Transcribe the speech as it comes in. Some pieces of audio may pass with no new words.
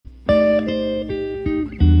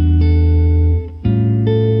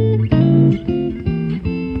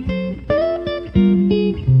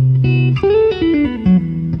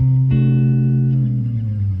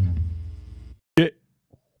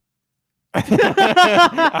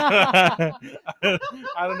I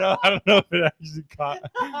don't know if it actually caught.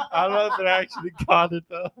 I don't know if it actually caught it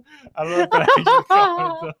though. I don't know if it actually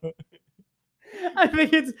caught it though. I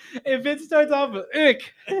think it's if it starts off with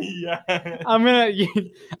ick, Yeah. I'm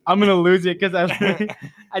gonna lose it because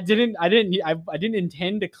I didn't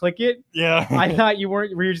intend to click it. Yeah. I thought you were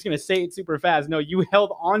just gonna say it super fast. No, you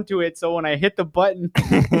held onto it, so when I hit the button,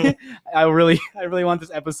 I really want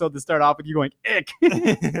this episode to start off with you going ick,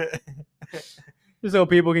 so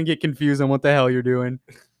people can get confused on what the hell you're doing.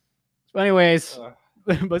 So anyways,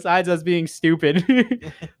 besides us being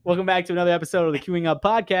stupid, welcome back to another episode of the Queuing Up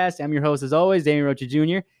Podcast. I'm your host, as always, Damien Rocha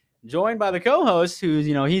Jr., joined by the co-host, who's,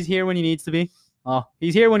 he's here when he needs to be. Oh,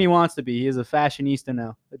 he's here when he wants to be. He is a fashionista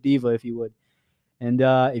now, a diva, if you would. And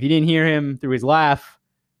if you didn't hear him through his laugh,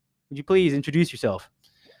 would you please introduce yourself?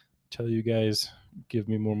 Tell you guys, give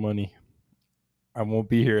me more money. I won't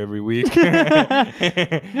be here every week. You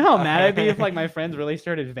know how mad I'd be if my friends really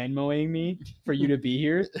started Venmoing me for you to be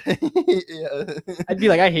here? Yeah. I'd be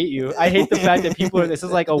like, I hate you. I hate the fact that this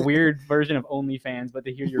is like a weird version of OnlyFans, but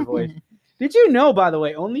to hear your voice. Did you know, by the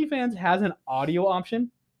way, OnlyFans has an audio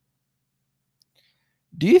option?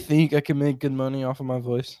 Do you think I can make good money off of my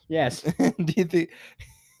voice? Yes. Do you think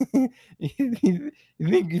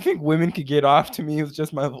you think women could get off to me with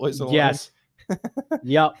just my voice alone? Yes.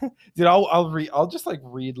 Yep. Dude, I'll just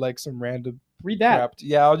read some random read that. crap.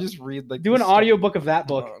 Yeah, I'll just read do an audio book of that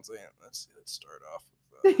book. Let's start off.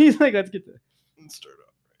 He's like, let's start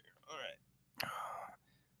off right here. All right.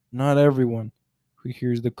 Not everyone who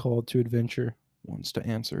hears the call to adventure wants to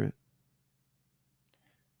answer it.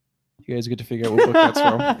 You guys get to figure out what book that's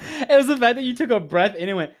from. It was the fact that you took a breath in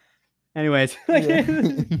and went. Anyways. Yeah.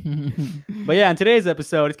 But yeah, in today's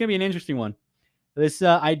episode, it's gonna be an interesting one. This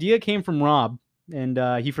idea came from Rob, and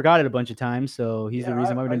he forgot it a bunch of times, so he's the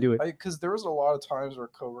reason why we're gonna do it. Because there was a lot of times where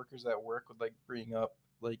coworkers at work would bring up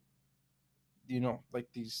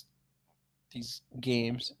these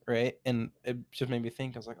games, right? And it just made me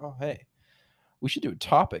think. I was like, oh hey, we should do a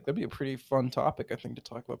topic. That'd be a pretty fun topic, I think, to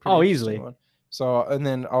talk about. Oh, easily. One. So, and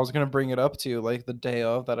then I was gonna bring it up to you the day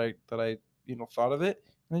of that I thought of it,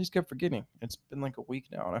 and I just kept forgetting. It's been a week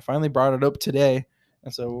now, and I finally brought it up today.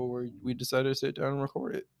 And so we decided to sit down and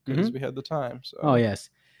record it because we had the time. So. Oh, yes.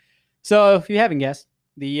 So if you haven't guessed,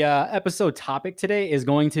 the episode topic today is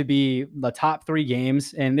going to be the top 3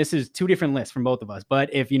 games. And this is 2 different lists from both of us.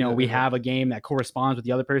 But if, we have a game that corresponds with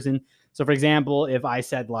the other person. So, for example, if I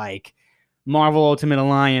said Marvel Ultimate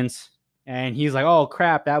Alliance and he's like, oh,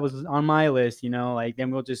 crap, that was on my list, then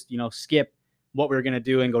we'll just, skip what we're going to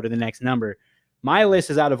do and go to the next number. My list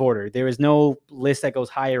is out of order. There is no list that goes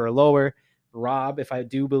higher or lower. Rob, if I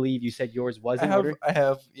do believe you said yours was in order. I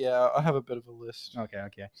have a bit of a list. Okay.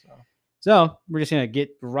 So we're just gonna get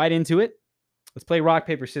right into it. Let's play rock,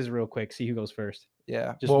 paper, scissors real quick. See who goes first.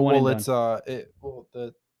 Yeah. Just one.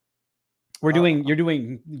 You're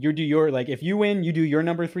doing if you win, you do your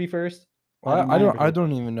number 3 first. Well, I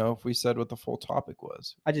don't even know if we said what the full topic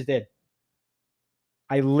was. I just did.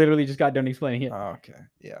 I literally just got done explaining it. Oh, okay.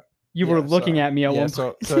 Yeah. You were looking at me at one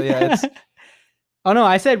point. So yeah, it's. Oh no!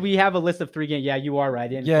 I said we have a list of 3 games. Yeah, you are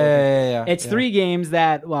right. Yeah. It's 3 games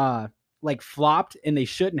that flopped and they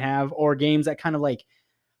shouldn't have, or games that kind of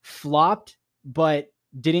flopped but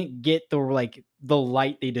didn't get the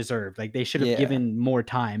light they deserved. They should have given more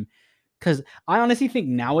time. Because I honestly think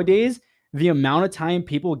nowadays the amount of time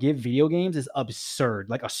people give video games is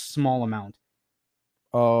absurd. A small amount.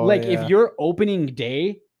 Oh. If your opening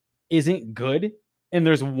day isn't good. And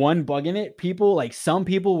there's one bug in it, some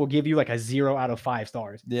people will give you a 0 out of 5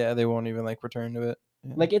 stars. Yeah, they won't even return to it.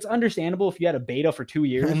 Yeah. It's understandable if you had a beta for 2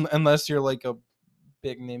 years. Unless you're a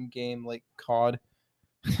big name game like COD.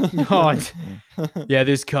 COD. Yeah,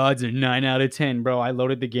 this COD's a 9 out of 10, bro. I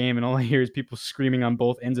loaded the game and all I hear is people screaming on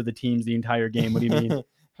both ends of the teams the entire game. What do you mean?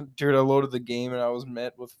 Dude, I loaded the game and I was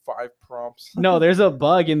met with 5 prompts. No, there's a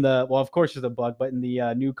bug in of course there's a bug, but in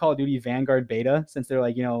the new Call of Duty Vanguard beta, since they're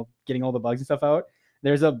getting all the bugs and stuff out,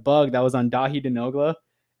 there's a bug that was on Dahi Denogla.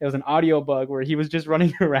 It was an audio bug where he was just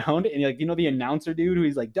running around and the announcer dude who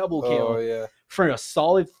he's double kill. Oh, yeah. For a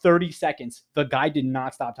solid 30 seconds, the guy did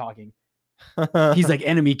not stop talking. He's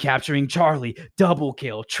enemy capturing Charlie, double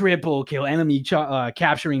kill, triple kill, enemy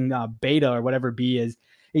capturing Beta or whatever B is.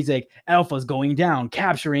 He's Alpha's going down,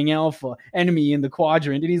 capturing Alpha, enemy in the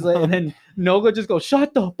quadrant. And he's and then Nogla just goes,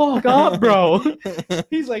 shut the fuck up, bro.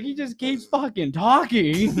 He's he just keeps fucking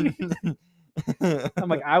talking.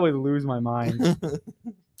 I'm I would lose my mind.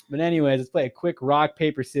 But anyways, let's play a quick rock,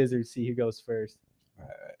 paper, scissors, see who goes first.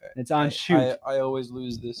 It's on shoot. I always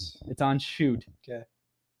lose this. It's on shoot. Okay.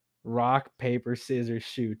 Rock, paper, scissors,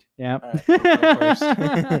 shoot. Yeah. All right, go first.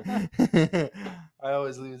 I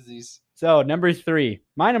always lose these. So number 3.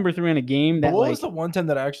 My number 3 in a game But that what like was the one time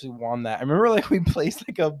that I actually won that? I remember like we placed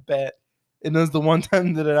like a bet, and it was the one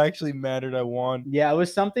time that it actually mattered. I won. yeah, it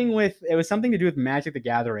was something to do with Magic the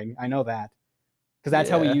Gathering. I know that. Because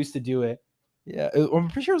that's how we Yeah. used to do it. Yeah, I'm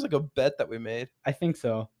pretty sure it was like a bet that we made. I think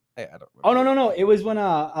so. I don't remember. Oh no. It was when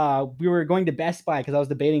we were going to Best Buy because I was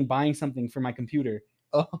debating buying something for my computer.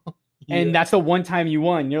 Oh, And that's the one time you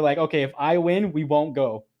won. You're like, okay, if I win, we won't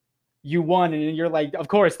go. You won, and you're like, of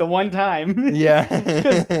course, the one time. yeah.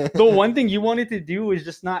 The one thing you wanted to do was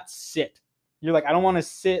just not sit. You're like, I don't want to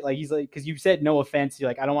sit. Like he's like, because you said no offense. You're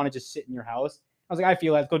like, I don't want to just sit in your house. I was like, I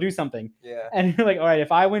feel let's go do something. Yeah. And you're like, all right,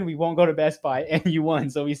 if I win, we won't go to Best Buy. And you won.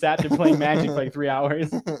 So we sat there playing Magic for like 3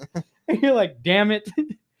 hours. And you're like, damn it.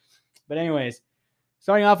 But anyways,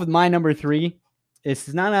 starting off with my number 3.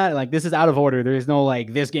 It's not like this is out of order. There is no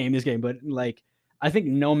like this game, but like I think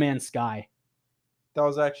No Man's Sky. That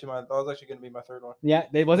was actually gonna be my third one. Yeah,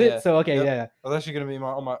 was Yeah. it? So okay, Yep. yeah. That was actually gonna be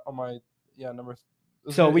on my number.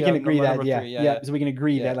 So we can yeah, agree my that number yeah, three, yeah. So we can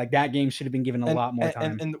agree Yeah. that like that game should have been given a lot more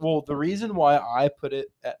time. And well, the reason why I put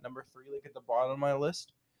it at number 3, like at the bottom of my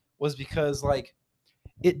list, was because like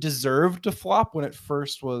it deserved to flop when it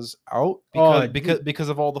first was out because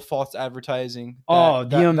of all the false advertising.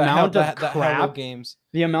 The amount of that Halo crap games,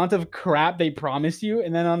 the amount of crap they promised you,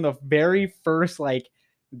 and then on the very first like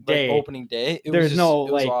day, like opening day, it there's was no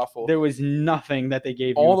it was like awful. there was nothing that they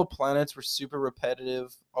gave All you. the planets were super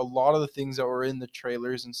repetitive. A lot of the things that were in the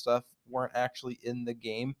trailers and stuff weren't actually in the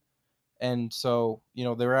game. And so, they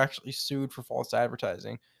were actually sued for false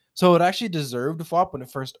advertising. So it actually deserved to flop when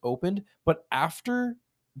it first opened. But after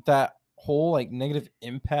that whole like negative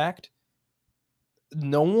impact,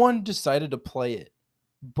 no one decided to play it.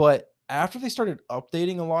 But after they started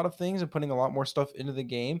updating a lot of things and putting a lot more stuff into the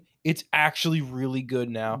game, it's actually really good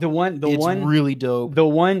now. It's really dope. The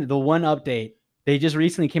one update, they just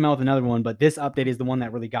recently came out with another one, but this update is the one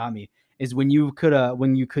that really got me. Is when you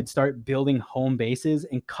could start building home bases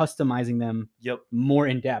and customizing them more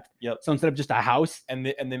in depth. So instead of just a house, and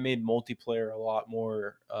they made multiplayer a lot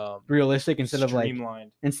more realistic instead of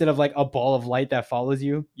like a ball of light that follows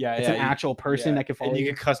you. It's an actual person that can follow you. And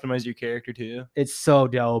you can customize your character too. It's so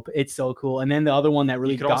dope. It's so cool. And then the other one that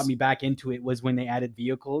really got me back into it was when they added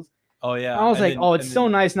vehicos. Oh yeah. I was like, it's so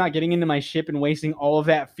nice not getting into my ship and wasting all of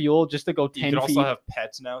that fuel just to go 10 feet. You can also have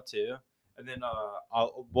pets now too. And then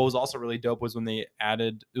what was also really dope was when they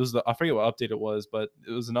added, I forget what update it was, but it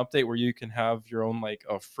was an update where you can have your own like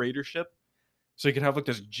a freighter ship. So you can have like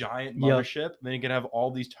this giant mothership, and then you can have all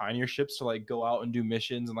these tinier ships to like go out and do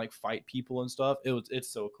missions and like fight people and stuff. It's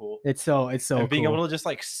so cool. It's so and being able to just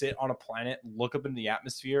like sit on a planet, look up in the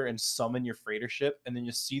atmosphere, and summon your freighter ship, and then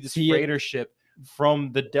you see this freighter ship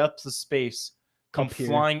from the depths of space come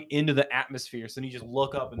flying into the atmosphere. So then you just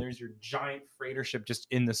look up and there's your giant freighter ship just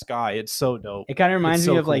in the sky. It's so dope. It kind of reminds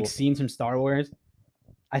me of like scenes from Star Wars.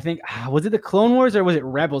 I think was it the Clone Wars or was it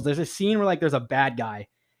Rebels? There's a scene where like there's a bad guy,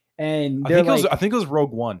 and I think it was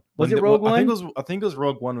Rogue One. Was it Rogue One? I think it was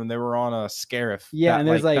Rogue One when they were on a Scarif. Yeah, and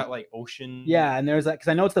there's that ocean. Yeah, and there's like because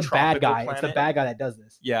I know it's the bad guy. Planet. It's the bad guy that does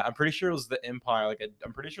this. Yeah, I'm pretty sure it was the Empire.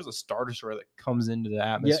 I'm pretty sure it was a Star Destroyer that comes into the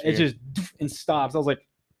atmosphere. Yeah, it just and stops. I was like,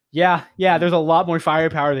 yeah. There's a lot more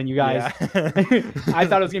firepower than you guys. Yeah. I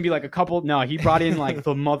thought it was gonna be like a couple. No, he brought in like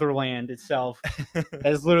the motherland itself.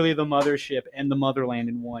 That's literally the mothership and the motherland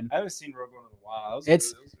in one. I haven't seen Rogue One in a while.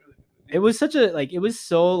 It was such a like. It was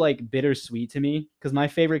so like bittersweet to me because my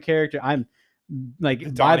favorite character. I'm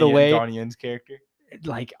like by the way, Donnie Yen's character.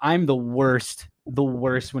 Like I'm the worst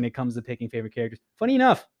when it comes to picking favorite characters. Funny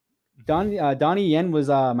enough, Donnie Yen was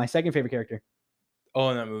my second favorite character. Oh,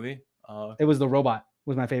 in that movie, it was the robot.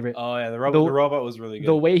 Was my favorite. Oh yeah, the robot was really good.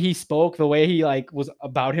 The way he spoke, the way he like was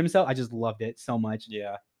about himself, I just loved it so much.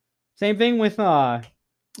 Yeah. Same thing with what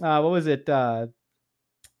was it? The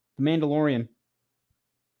Mandalorian.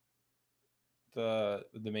 The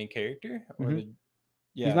main character, or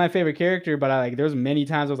he's my favorite character, but there's many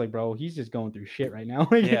times I was like, bro, he's just going through shit right now.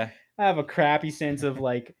 Yeah. I have a crappy sense of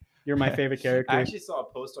like you're my favorite character. I actually saw a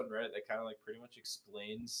post on Reddit that kind of like pretty much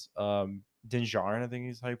explains Din Djarin, I think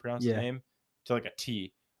is how you pronounce his name, to like a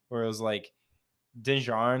T, where it was like Din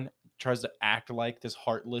Djarin tries to act like this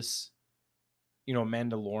heartless,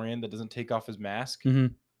 Mandalorian that doesn't take off his mask,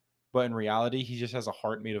 but in reality he just has a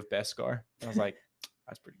heart made of Beskar. And I was like,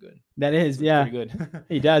 that's pretty good. That is, pretty good.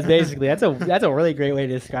 He does basically. That's a really great way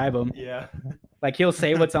to describe him. Yeah. Like he'll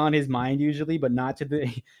say what's on his mind usually, but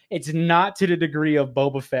it's not to the degree of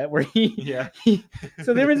Boba Fett where so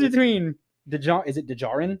the difference between is it Din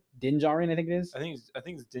Djarin, I think it is. I think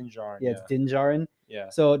it's Din Djarin. Yeah, it's Din Djarin. Yeah.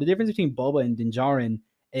 So the difference between Boba and Din Djarin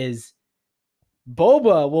is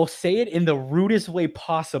Boba will say it in the rudest way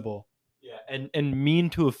possible. Yeah, and mean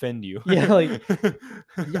to offend you. Yeah, like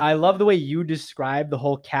I love the way you describe the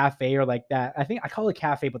whole cafe, or like that. I think I call it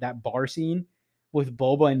cafe, but that bar scene with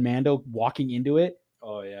Boba and Mando walking into it.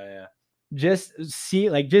 Oh yeah. Just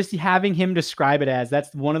just having him describe it as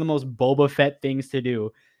that's one of the most Boba Fett things to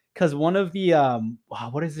do. Because one of the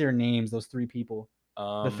what is their names? Those three people,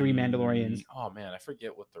 the three Mandalorians. Oh man, I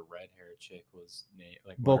forget what the red-haired chick was name.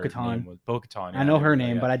 Like what her Bo-Katan. name was. Bo-Katan. I know her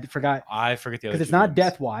name, but I forgot I forget the other. because it's not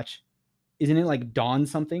Death Watch, isn't it? Like Dawn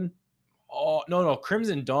something. Oh no,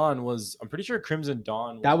 Crimson Dawn was. I'm pretty sure Crimson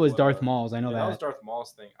Dawn. That was Darth Maul's. I know that was Darth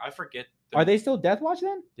Maul's thing. I forget. Are they still Death Watch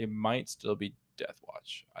then? They might still be Death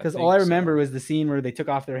Watch. Because all I remember was the scene where they took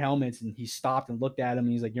off their helmets and he stopped and looked at him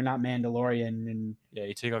and he's like, "You're not Mandalorian." And yeah,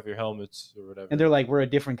 you take off your helmets or whatever. And they're like, "We're a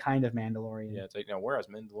different kind of Mandalorian." Yeah, it's like, now we're as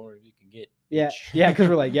Mandalorian you can get. Yeah, because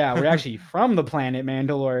we're like, we're actually from the planet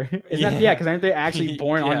Mandalore. Because aren't they actually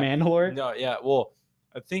born on Mandalore? No, yeah. Well,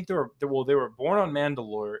 I think they were born on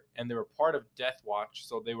Mandalore and they were part of Death Watch,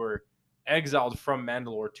 so they were exiled from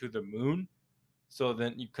Mandalore to the moon. So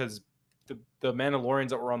then, because the Mandalorians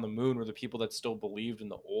that were on the moon were the people that still believed in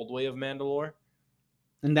the old way of Mandalore.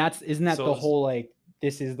 And isn't that the whole like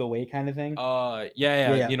this is the way kind of thing?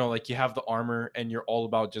 Yeah. You know, like you have the armor and you're all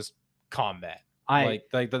about just combat. That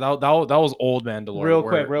was old Mandalore.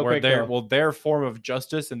 Real quick. Their form of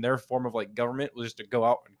justice and their form of like government was just to go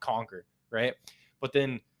out and conquer, right? But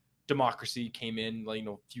then democracy came in, like, you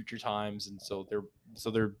know, future times, and so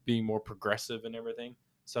they're being more progressive and everything.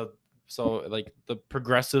 So like the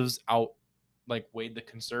progressives weighed the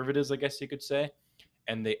conservatives, I guess you could say,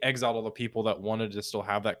 and they exiled all the people that wanted to still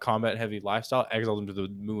have that combat heavy lifestyle, exiled them to the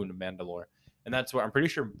moon of Mandalore. And that's what I'm pretty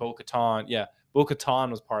sure Bo-Katan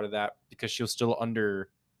was part of that because she was still under,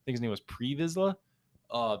 I think his name was Pre Vizsla,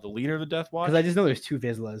 the leader of the Death Watch. Because I just know there's two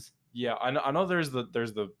Vizslas. Yeah, I know there's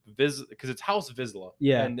the Viz, because it's House Vizsla.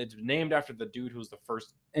 Yeah, and it's named after the dude who was the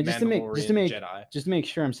first and Jedi. Just to make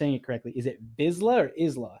sure I'm saying it correctly, is it Vizsla or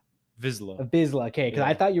Isla? Vizsla. Vizsla, okay, because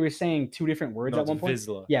I thought you were saying two different words at one point.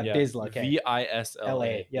 Vizsla. Yeah, Vizsla. Okay.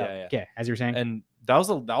 Visla. Yeah. Okay, as you were saying. And that was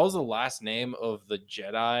the last name of the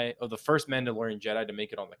Jedi, of the first Mandalorian Jedi to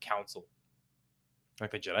make it on the council,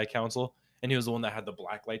 like the Jedi Council, and he was the one that had the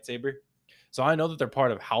black lightsaber. So I know that they're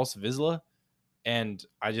part of House Vizsla, and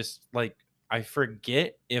I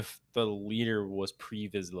forget if the leader was Pre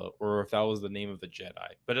Vizsla or if that was the name of the Jedi,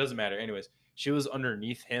 but it doesn't matter. Anyways, she was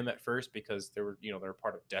underneath him at first because they're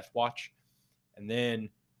part of Death Watch, and then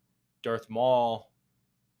Darth Maul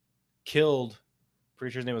killed,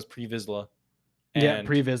 pretty sure his name was Pre Vizsla. Yeah,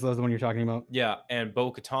 Pre Vizsla is the one you're talking about. Yeah, and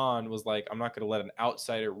Bo-Katan was like, I'm not going to let an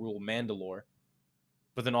outsider rule Mandalore.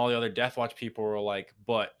 But then all the other Death Watch people were like,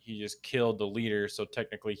 but he just killed the leader, so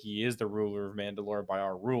technically he is the ruler of Mandalore by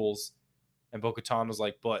our rules. And Bo-Katan was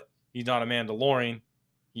like, but he's not a Mandalorian.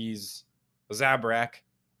 He's a Zabrak.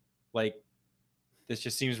 Like, this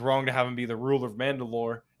just seems wrong to have him be the ruler of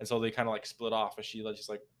Mandalore. And so they kind of like split off, and she just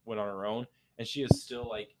like went on her own. And she is still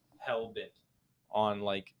like hell-bent on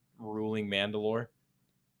like ruling Mandalore,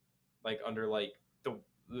 like under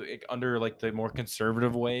the more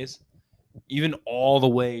conservative ways, even all the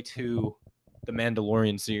way to the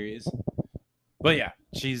Mandalorian series. But yeah,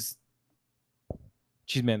 she's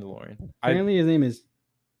Mandalorian. Apparently his name is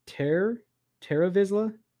Tara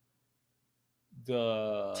Vizsla.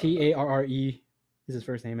 The Tarre is his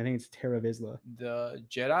first name. I think it's Tara Vizsla. The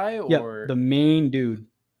Jedi, or the main dude,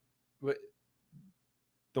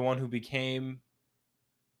 the one who became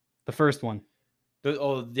the first one.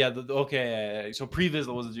 Okay. So Pre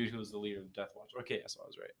Vizsla was the dude who was the leader of the Death Watch. Okay, so I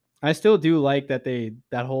was right. I still do like that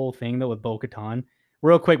that whole thing though with Bo-Katan.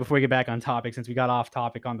 Real quick before we get back on topic, since we got off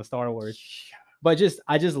topic on the Star Wars, but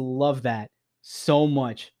I just love that so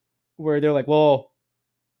much, where they're like, well,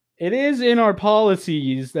 it is in our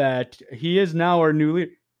policies that he is now our new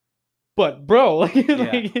leader. But bro,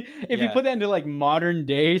 if you put that into like modern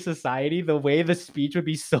day society, the way the speech would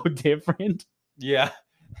be so different. Yeah.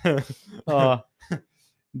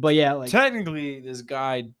 But yeah, like technically this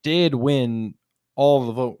guy did win all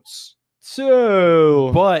the votes.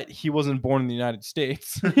 So, but he wasn't born in the United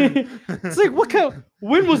States. It's like,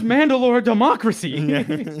 when was Mandalore a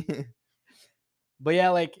democracy? But yeah,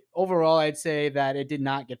 like overall, I'd say that it did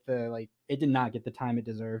not get the time it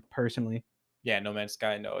deserved personally. Yeah, No Man's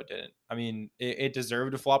Sky, no, it didn't. I mean, it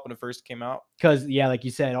deserved a flop when it first came out. Because like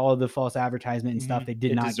you said, all of the false advertisement and stuff, they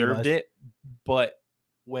did not deserved it. But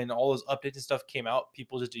when all those updates and stuff came out,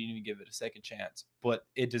 people just didn't even give it a second chance. But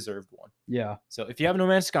it deserved one. Yeah. So if you have No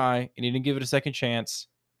Man's Sky and you didn't give it a second chance,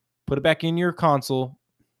 put it back in your console,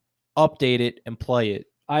 update it and play it.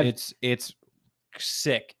 I've- It's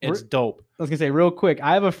sick. It's dope. I was gonna say real quick.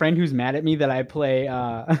 I have a friend who's mad at me that I play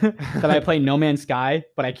No Man's Sky,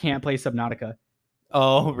 but I can't play Subnautica.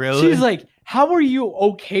 Oh, really? She's like, "How are you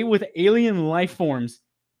okay with alien life forms,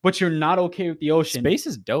 but you're not okay with the ocean?" Space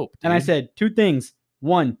is dope. Dude. And I said two things.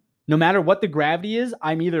 One, no matter what the gravity is,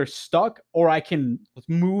 I'm either stuck or I can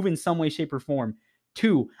move in some way, shape, or form.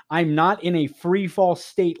 Two, I'm not in a free fall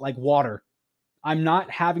state like water. I'm not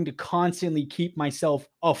having to constantly keep myself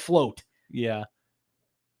afloat. Yeah.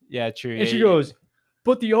 Yeah, true. And she goes,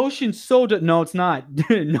 but the ocean's so... No, it's not.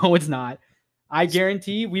 No, it's not. I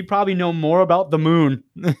guarantee we probably know more about the moon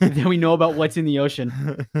than we know about what's in the ocean.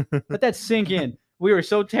 Let that sink in. We were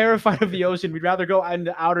so terrified of the ocean, we'd rather go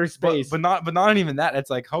into outer space. But not even that. It's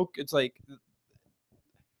like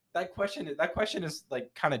that question is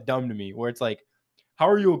like kind of dumb to me, where it's like, how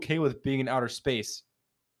are you okay with being in outer space?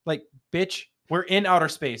 Like, bitch, we're in outer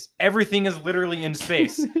space. Everything is literally in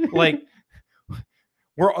space. Like,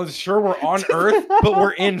 we're on Earth, but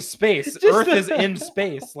we're in space. Earth is in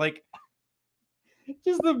space. Like,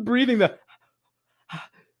 just the breathing,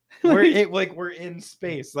 we're in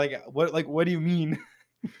space. Like, what do you mean?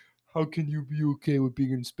 How can you be okay with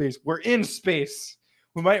being in space? We're in space.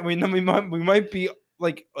 We might be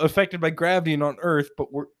like affected by gravity and on Earth, but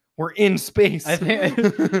we're in space. I think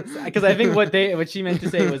because I think what she meant to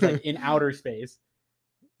say was like in outer space.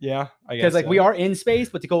 Yeah, I guess because like we are in space,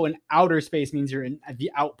 but to go in outer space means you're in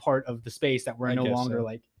the out part of the space that we're no longer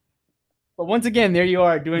like. But once again, there you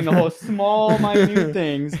are doing the whole small, minute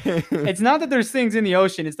things. It's not that there's things in the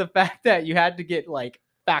ocean; it's the fact that you had to get like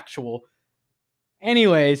factual.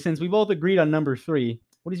 Anyway, since we both agreed on number 3,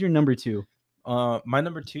 what is your number 2? My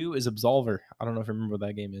number 2 is Absolver. I don't know if you remember what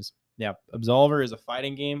that game is. Yeah, Absolver is a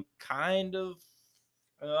fighting game, kind of.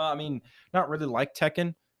 I mean, not really like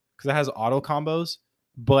Tekken because it has auto combos,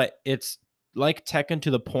 but it's like Tekken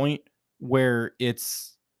to the point where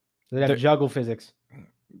it's. They have juggle physics.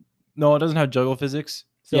 No, it doesn't have juggle physics.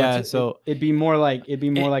 So yeah, it'd be more like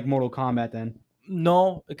Mortal Kombat then.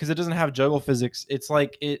 No, because it doesn't have juggle physics. It's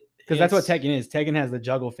like it. Because that's what Tekken is. Tekken has the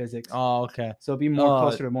juggle physics. Oh, okay. So it'd be more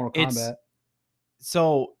closer to Mortal Kombat.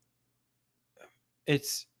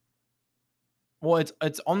 It's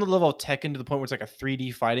on the level of Tekken to the point where it's like a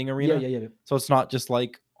 3D fighting arena. Yeah. So it's not just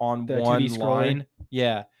like on the one line.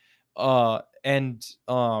 Yeah.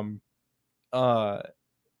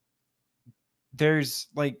 There's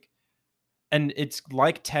like, and it's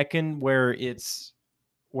like Tekken where you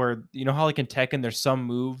know how like in Tekken there's some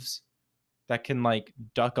moves that can like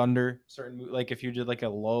duck under certain moves. Like if you did like a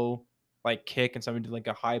low like kick and somebody did like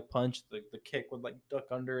a high punch, the kick would like duck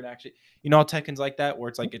under and actually, you know how Tekken's like that, where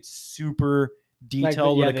it's like it's super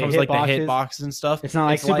detailed when it comes to like the hit boxes and stuff. It's not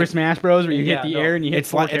like Super Smash Bros where you hit the air and you hit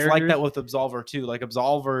it's like that with Absolver too. Like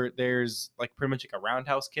Absolver, there's like pretty much like a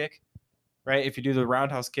roundhouse kick, right? If you do the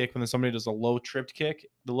roundhouse kick when somebody does a low tripped kick,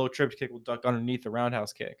 the low tripped kick will duck underneath the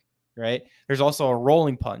roundhouse kick, right? There's also a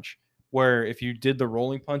rolling punch, where if you did the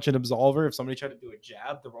rolling punch in Absolver, if somebody tried to do a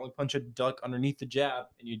jab, the rolling punch would duck underneath the jab,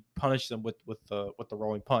 and you'd punish them with the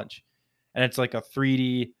rolling punch. And it's like a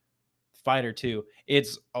 3D fighter too.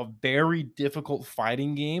 It's a very difficult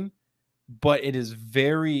fighting game, but it is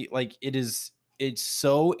very like it's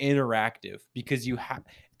so interactive because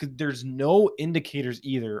there's no indicators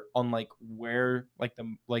either on like where like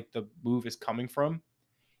the move is coming from.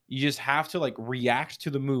 You just have to like react to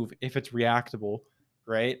the move if it's reactable,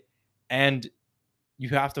 right? And you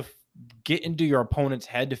have to get into your opponent's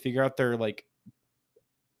head to figure out their like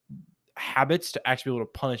habits to actually be able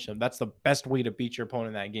to punish them. That's the best way to beat your opponent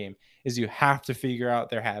in that game, is you have to figure out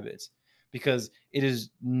their habits, because it is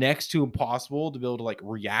next to impossible to be able to like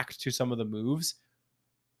react to some of the moves.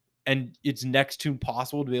 And it's next to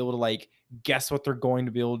impossible to be able to like guess what they're going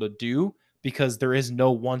to be able to do, because there is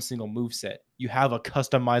no one single move set. You have a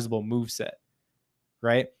customizable move set,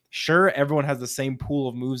 right? Sure, everyone has the same pool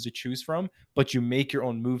of moves to choose from, but you make your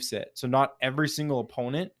own move set. So not every single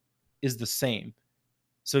opponent is the same.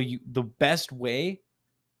 So the best way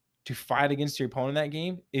to fight against your opponent in that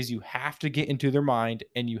game is you have to get into their mind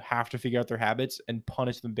and you have to figure out their habits and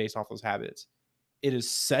punish them based off those habits. It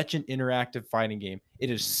is such an interactive fighting game.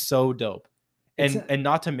 It is so dope. And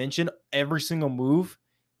not to mention, every single move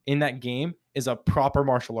in that game is a proper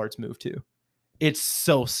martial arts move too. It's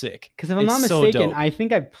so sick. Because if I'm not mistaken, I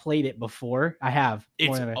think I've played it before. I have.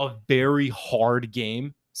 It's a very hard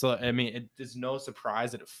game. So, I mean, it's no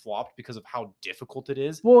surprise that it flopped because of how difficult it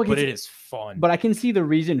is. Well, but it is fun. But I can see the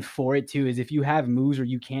reason for it too is if you have moves where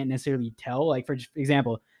you can't necessarily tell. Like, for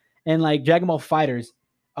example, in like Dragon Ball FighterZ,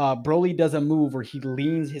 Broly does a move where he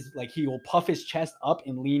leans he will puff his chest up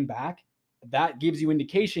and lean back. that gives you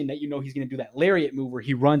indication that he's going to do that lariat move where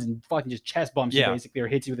he runs and fucking just chest bumps you basically, or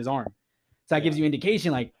hits you with his arm. So that gives you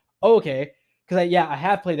indication like, oh, okay. Because I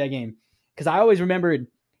have played that game. Because I always remembered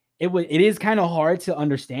it is kind of hard to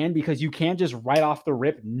understand because you can't just right off the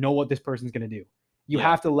rip know what this person's going to do. You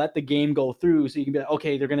have to let the game go through so you can be like,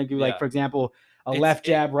 okay, they're going to do like, for example, left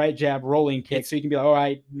jab, right jab, rolling kick. So you can be like, all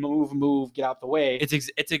right, move, get out the way.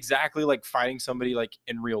 It's exactly like fighting somebody like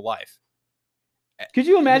in real life. Could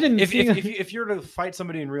you imagine if you're to fight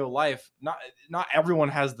somebody in real life, not everyone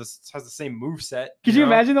has the same move set. Could you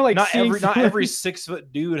imagine though, like not every 6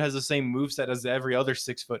 foot dude has the same move set as every other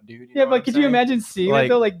 6 foot dude. But could you imagine seeing it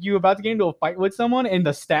though, like you about to get into a fight with someone and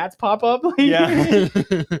the stats pop up?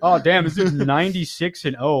 Like, oh damn, this is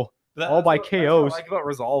 96-0, all by KOs. That's what I like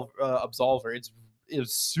about Absolver.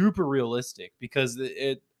 It's super realistic because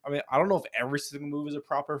I mean, I don't know if every single move is a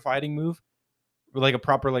proper fighting move, like a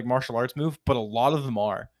proper like martial arts move, but a lot of them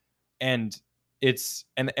are, and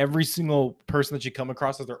every single person that you come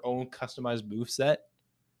across has their own customized move set.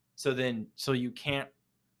 So you can't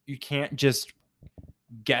just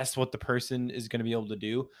guess what the person is going to be able to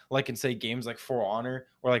do. Like in say games like For Honor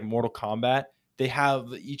or like Mortal Kombat, they have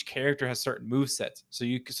each character has certain move sets, so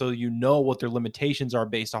you know what their limitations are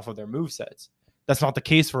based off of their move sets. That's not the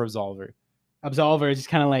case for Absolver. Absolver is just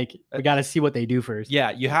kind of like, we got to see what they do first.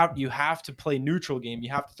 Yeah, you have to play neutral game.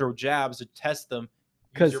 You have to throw jabs to test them,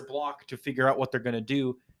 use your block to figure out what they're going to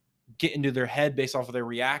do, get into their head based off of their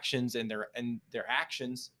reactions and their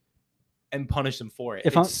actions, and punish them for it.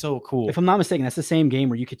 It's so cool. If I'm not mistaken, that's the same game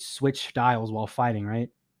where you could switch styles while fighting, right?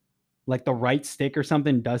 Like the right stick or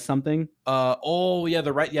something does something.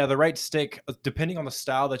 The right stick, depending on the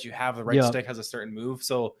style that you have, the right stick has a certain move.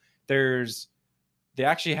 So they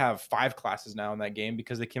actually have 5 classes now in that game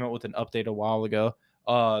because they came out with an update a while ago.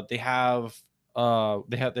 They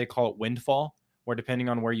call it Windfall, where depending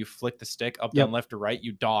on where you flick the stick up, down, left, or right,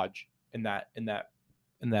 you dodge in that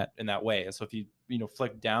way. And so if you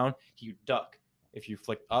flick down, he would duck. If you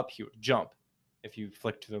flick up, he would jump. If you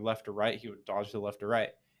flick to the left or right, he would dodge to the left or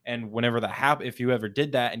right. And whenever that happened, if you ever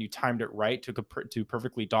did that and you timed it right to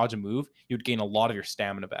perfectly dodge a move, you would gain a lot of your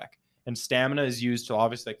stamina back. And stamina is used to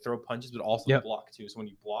obviously like throw punches, but also block too. So when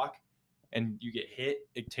you block and you get hit,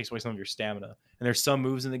 it takes away some of your stamina. And there's some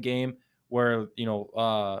moves in the game where,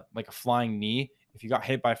 like a flying knee, if you got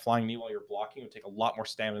hit by a flying knee while you're blocking, it would take a lot more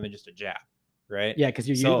stamina than just a jab, right? Yeah, because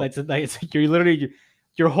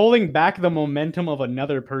you're holding back the momentum of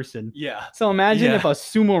another person. Yeah. So imagine if a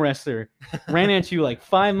sumo wrestler ran at you like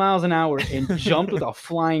 5 miles an hour and jumped with a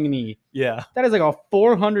flying knee. Yeah. That is like a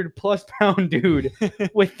 400+ pound dude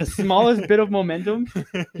with the smallest bit of momentum.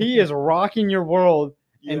 He is rocking your world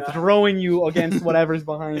and throwing you against whatever's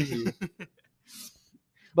behind you.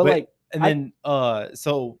 But when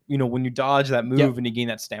you dodge that move and you gain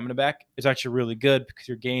that stamina back, it's actually really good because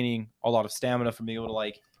you're gaining a lot of stamina from being able to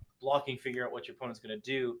like blocking, figure out what your opponent's going to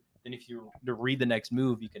do. Then if you to read the next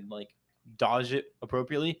move, you can like dodge it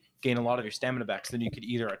appropriately, gain a lot of your stamina back. So then you could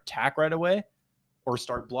either attack right away or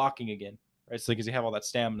start blocking again, right? So because you have all that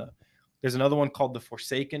stamina. There's another one called the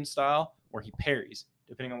Forsaken style where he parries,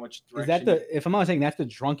 depending on which direction. If I'm not mistaken, that's the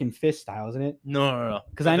Drunken Fist style, isn't it? No.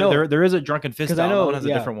 Because I know there is a Drunken Fist style. That one has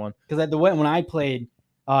a different one. Because when I played,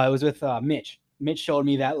 it was with Mitch. Mitch showed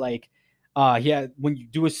me that like, when you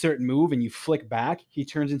do a certain move and you flick back, he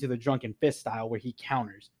turns into the Drunken Fist style where he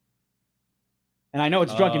counters. And I know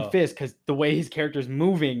it's Drunken Fist because the way his character's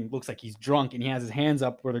moving looks like he's drunk and he has his hands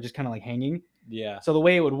up where they're just kind of like hanging. Yeah. So the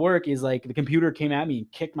way it would work is like the computer came at me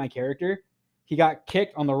and kicked my character. He got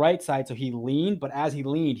kicked on the right side, so he leaned, but as he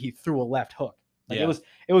leaned, he threw a left hook. It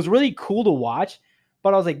was really cool to watch,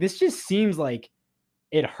 but I was like, this just seems like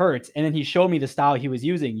it hurts. And then he showed me the style he was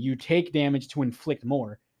using. You take damage to inflict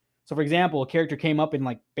more. So for example, a character came up and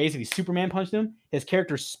like basically Superman punched him. His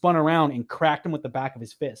character spun around and cracked him with the back of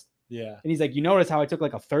his fist. Yeah. And he's like, you notice how I took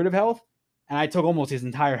like a third of health and I took almost his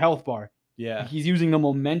entire health bar. Yeah. He's using the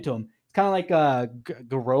momentum. It's kind of like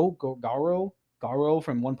Garo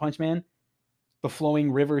from One Punch Man, the flowing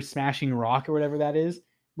river smashing rock or whatever that is,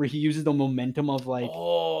 where he uses the momentum of like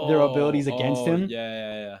their abilities against him.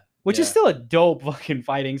 Yeah. Which is still a dope fucking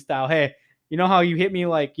fighting style. Hey, you know how you hit me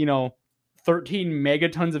like, 13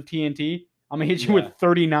 megatons of TNT? I'm going to hit you with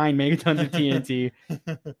 39 megatons of TNT.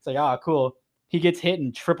 It's like, cool. He gets hit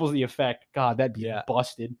and triples the effect. God, that'd be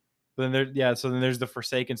busted. But then there's the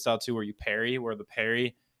Forsaken style too, where you parry, where the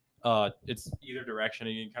parry, it's either direction,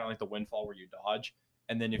 and you kind of like the Windfall where you dodge.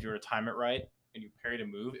 And then if you were to time it right and you parry to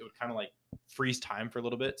move, it would kind of like freeze time for a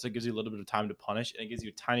little bit. So it gives you a little bit of time to punish, and it gives you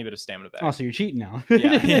a tiny bit of stamina back. Oh, so you're cheating now.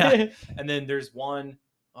 Yeah. And then there's one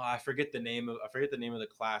I forget the name of the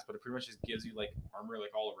class, but it pretty much just gives you like armor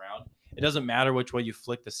like all around. It doesn't matter which way you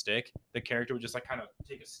flick the stick. The character would just like kind of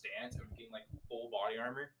take a stance and gain like full body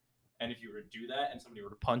armor. And if you were to do that and somebody were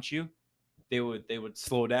to punch you, they would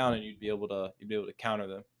slow down and you'd be able to counter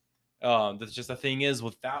them. That's just the thing is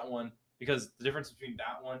with that one, because the difference between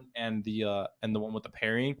that one and the one with the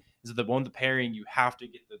parrying is that the one with the parrying you have to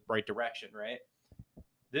get the right direction, right?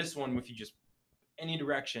 This one, if you just any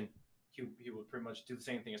direction, he would pretty much do the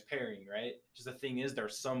same thing as parrying, right? Just the thing is, there are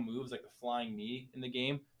some moves like the flying knee in the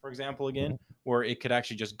game, for example, again, where it could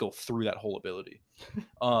actually just go through that whole ability.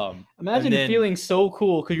 Imagine feeling so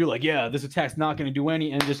cool because you're like, yeah, this attack's not going to do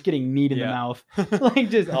any, and just getting kneed in the mouth, like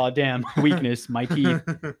just oh damn, weakness, my teeth.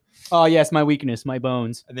 Oh yes, my weakness, my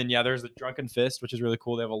bones. And then there's the Drunken Fist, which is really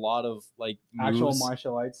cool. They have a lot of like moves. Actual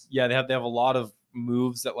martial arts. Yeah, they have a lot of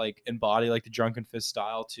moves that like embody like the Drunken Fist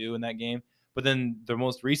style too in that game. But then the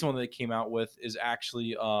most recent one that they came out with is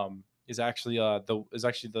actually the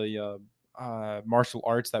martial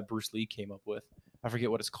arts that Bruce Lee came up with. I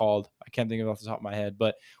forget what it's called. I can't think of it off the top of my head.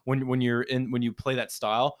 But when you play that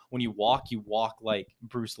style, when you walk like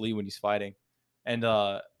Bruce Lee when he's fighting. And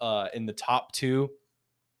in the top two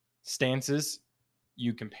stances,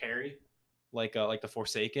 you can parry like the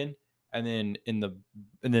Forsaken, and then in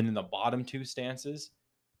the bottom two stances,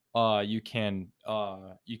 you can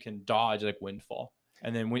dodge like Windfall,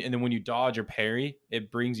 and then when you dodge or parry,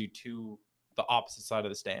 it brings you to the opposite side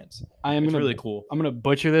of the stance. It's really cool. I'm gonna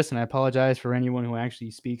butcher this, and I apologize for anyone who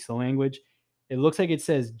actually speaks the language. It looks like it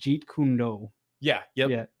says Jeet Kune Do. Yeah.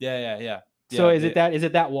 Yep. Yeah. So is it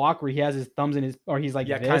that walk where he has his thumbs in his, or he's like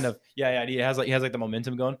this? Kind of. Yeah. He has like the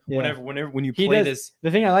momentum going. Yeah. When you play this,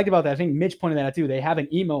 the thing I liked about that, I think Mitch pointed that out too. They have an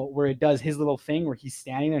emote where it does his little thing where he's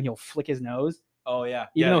standing there and he'll flick his nose. Oh yeah.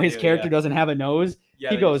 Even though his character doesn't have a nose,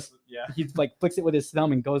 he goes. Yeah. He like flicks it with his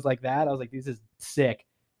thumb and goes like that. I was like, this is sick.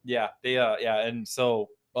 Yeah. And so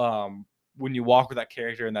when you walk with that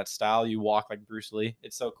character in that style, you walk like Bruce Lee.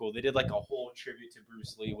 It's so cool. They did like a whole tribute to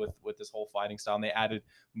Bruce Lee with this whole fighting style, and they added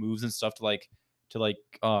moves and stuff to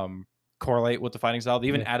correlate with the fighting style. They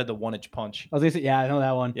even added the 1-inch punch. I was gonna say, yeah, I know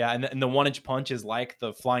that one. Yeah, and the 1-inch punch is like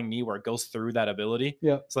the flying knee where it goes through that ability.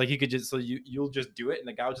 Yeah. So like you'll just do it, and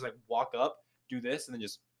the guy will just like walk up, do this, and then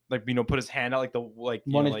just like put his hand out like the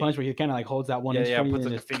 1-inch punch where he kind of like holds that 1 inch. Yeah, puts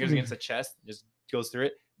like the fingers against the chest, just goes through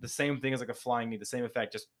it. The same thing as like a flying knee, the same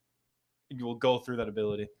effect, just you will go through that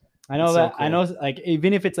ability. I know that. So cool. I know, like,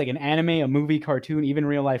 even if it's like an anime, a movie, cartoon, even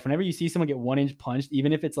real life, whenever you see someone get 1-inch punched,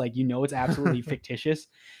 even if it's like, it's absolutely fictitious,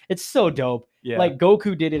 it's so dope. Yeah. Like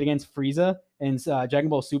Goku did it against Frieza in Dragon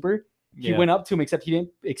Ball Super. He went up to him, except he didn't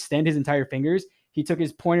extend his entire fingers. He took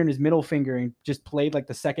his pointer and his middle finger and just played like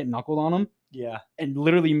the second knuckle on him. Yeah. And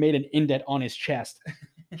literally made an indent on his chest.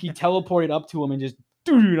 He teleported up to him and just,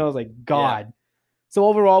 dude, I was like, God. Yeah. So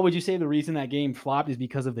overall, would you say the reason that game flopped is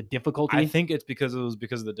because of the difficulty? I think it's because of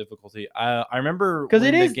the difficulty. I remember because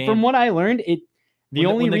it is from what I learned. The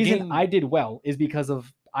only reason I did well is because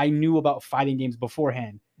of I knew about fighting games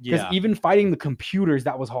beforehand. Because even fighting the computers,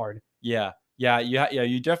 that was hard. Yeah.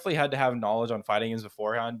 You definitely had to have knowledge on fighting games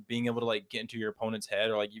beforehand, being able to like get into your opponent's head,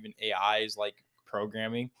 or like even AI's like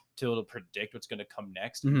programming to be able to predict what's going to come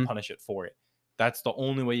next and punish it for it. That's the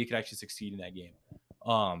only way you could actually succeed in that game.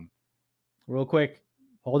 Real quick,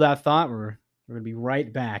 hold that thought. We're gonna be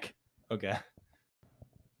right back. Okay.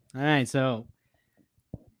 All right. So,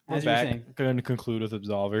 as you're saying, going to conclude with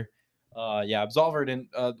Absolver. Absolver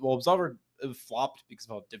didn't. Absolver flopped because of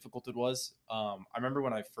how difficult it was. I remember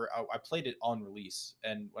when I played it on release,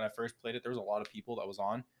 and when I first played it, there was a lot of people that was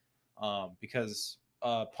on, because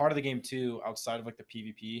part of the game too, outside of like the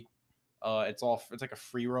PvP, it's like a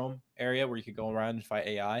free roam area where you could go around and fight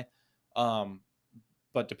AI.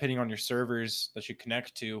 But depending on your servers that you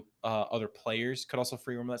connect to, other players could also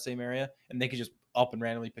free roam that same area, and they could just up and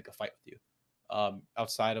randomly pick a fight with you,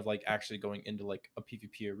 outside of like actually going into like a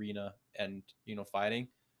PvP arena and fighting.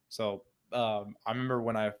 So I remember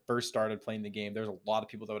when I first started playing the game, there was a lot of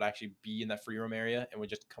people that would actually be in that free roam area and would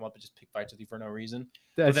just come up and just pick fights with you for no reason.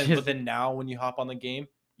 But then now when you hop on the game,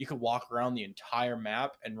 you could walk around the entire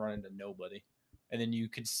map and run into nobody, and then you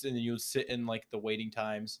would sit in like the waiting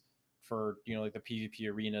times for like the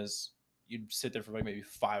PvP arenas. You'd sit there for like maybe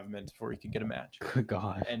 5 minutes before you could get a match. Good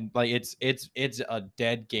God. And like it's a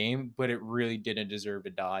dead game, but it really didn't deserve to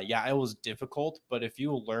die. Yeah, it was difficult, but if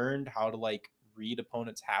you learned how to like read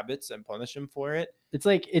opponents' habits and punish them for it,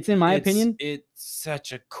 it's in my opinion, it's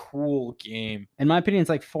such a cool game. In my opinion, it's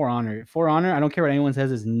like For Honor. For Honor, I don't care what anyone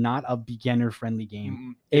says, is not a beginner friendly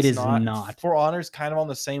game. It is not. For Honor is kind of on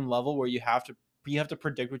the same level where you have to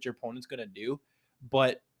predict what your opponent's gonna do,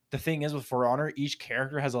 but the thing is with For Honor, each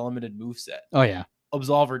character has a limited moveset. Oh yeah.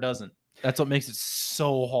 Absolver doesn't. That's what makes it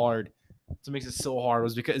so hard. That's what makes it so hard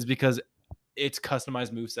is because it's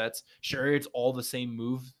customized move sets. Sure, it's all the same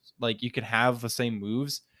move. Like you can have the same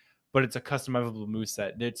moves, but it's a customizable move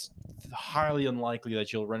set. It's highly unlikely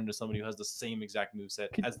that you'll run into somebody who has the same exact move set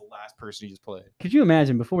as the last person you just played. Could you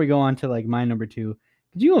imagine, before we go on to like my number 2,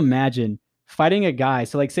 could you imagine fighting a guy?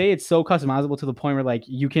 So like say it's so customizable to the point where like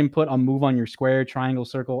you can put a move on your square, triangle,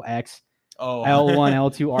 circle, X, L1,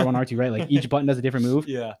 L2, R1, R2, right? Like each button does a different move.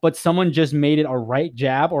 Yeah. But someone just made it a right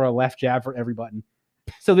jab or a left jab for every button.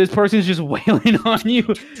 So this person's just wailing on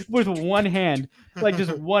you with one hand, like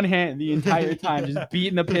just one hand the entire time, just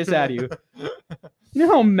beating the piss out of you. You know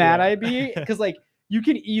how mad I'd be? Because like you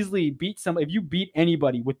can easily beat if you beat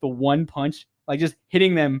anybody with the one punch, like just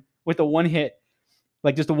hitting them with the one hit,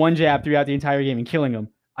 like just the one jab throughout the entire game and killing them.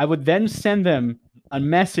 I would then send them a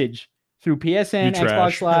message through PSN,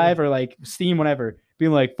 Xbox Live, or like Steam, whatever,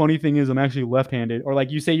 being like, funny thing is I'm actually left-handed. Or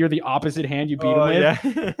like you say you're the opposite hand you beat him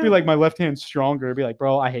with. Yeah. Be like, my left hand's stronger. Be like,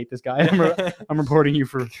 bro, I hate this guy. I'm reporting you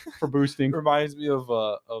for boosting. Reminds me of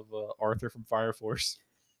Arthur from Fire Force.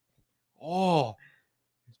 Oh,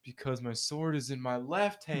 it's because my sword is in my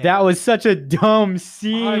left hand. That was such a dumb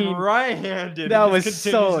scene. I'm right-handed. That was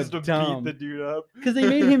so dumb. Beat the dude up. Because they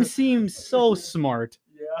made him seem so smart.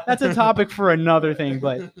 Yeah. That's a topic for another thing,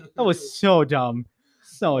 but that was so dumb.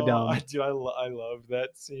 So dumb. Dude, I love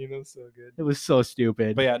that scene. It was so good. It was so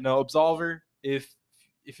stupid. But yeah, no, Absolver, if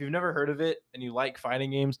you've never heard of it and you like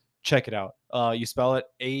fighting games, check it out. You spell it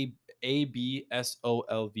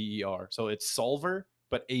Absolver. So it's solver,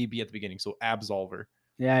 but AB at the beginning. So Absolver.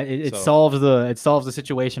 Yeah, it solves the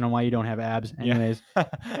situation on why you don't have abs. Anyways. Yeah.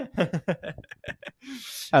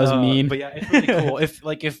 That was mean. But yeah, it's really cool.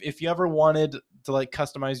 If you ever wanted to like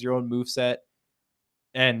customize your own moveset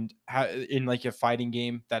and in like a fighting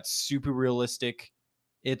game that's super realistic,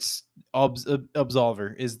 it's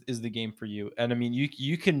Absolver is the game for you. And I mean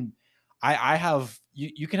you can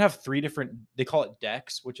you can have 3 different, they call it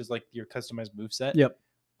decks, which is like your customized moveset. Yep.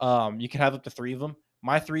 You can have up to 3 of them.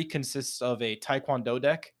 My 3 consists of a Taekwondo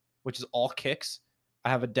deck, which is all kicks. I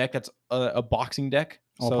have a deck that's a boxing deck,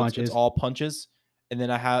 all punches. It's all punches. And then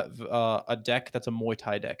I have a deck that's a Muay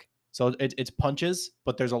Thai deck. So it's punches,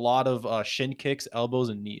 but there's a lot of shin kicks, elbows,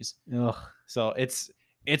 and knees. Ugh. So it's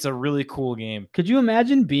a really cool game. Could you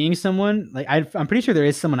imagine being someone like I'm pretty sure there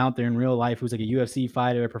is someone out there in real life who's like a UFC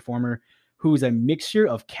fighter, a performer, who's a mixture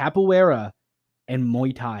of capoeira and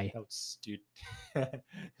Muay Thai. Dude,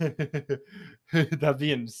 that'd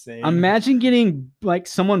be insane. Imagine getting like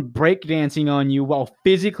someone breakdancing on you while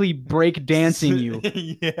physically breakdancing you.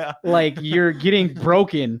 Yeah, like you're getting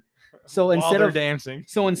broken. So instead of dancing,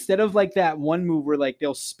 instead of like that one move where like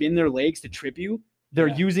they'll spin their legs to trip you, they're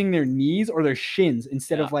using their knees or their shins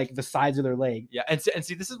instead of like the sides of their leg. Yeah, and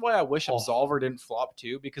see, this is why I wish Absolver didn't flop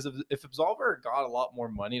too, because if Absolver got a lot more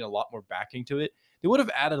money and a lot more backing to it, they would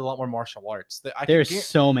have added a lot more martial arts. There's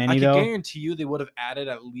so many, though. I guarantee you they would have added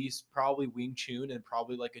at least probably Wing Chun and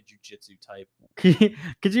probably like a jiu-jitsu type.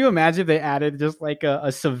 Could you imagine if they added just like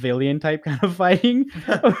a civilian type kind of fighting?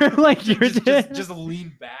 Like you're just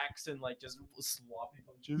lean backs and like just sloppy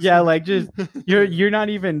punches. Yeah, like just you're not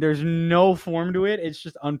even, there's no form to it. It's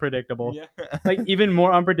just unpredictable. Yeah. Like even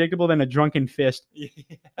more unpredictable than a drunken fist. Yeah.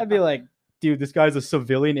 I'd be like, dude, this guy's a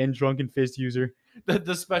civilian and drunken fist user.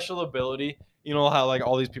 The special ability, you know how like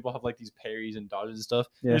all these people have like these parries and dodges and stuff.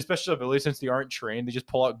 Yeah. Their special ability, since they aren't trained, they just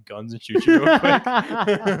pull out guns and shoot you real quick.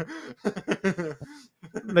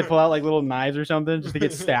 They pull out like little knives or something just to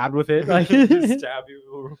get stabbed with it. Like just stab you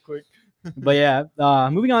real quick. But yeah,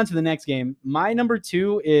 moving on to the next game. My number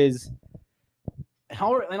 2 is, in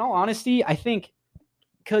all honesty, I think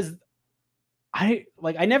because I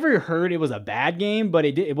never heard it was a bad game, but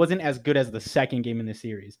it wasn't as good as the second game in the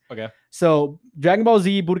series. Okay. So Dragon Ball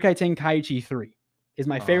Z Budokai Tenkaichi 3 is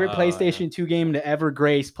my favorite PlayStation 2 game to ever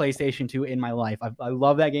grace PlayStation 2 in my life. I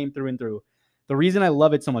love that game through and through. The reason I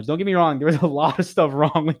love it so much, don't get me wrong, there was a lot of stuff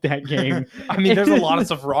wrong with that game. I mean, there's a lot of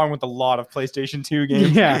stuff wrong with a lot of PlayStation 2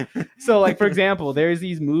 games. Yeah. So like, for example, there's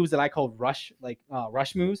these moves that I called rush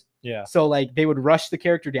moves. Yeah. So like they would rush the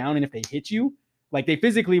character down, and if they hit you, like they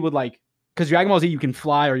physically would like, because Dragon Ball Z, you can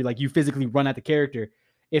fly or you physically run at the character.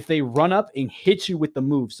 If they run up and hit you with the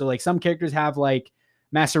move. So like some characters have like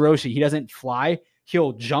Master Roshi, he doesn't fly.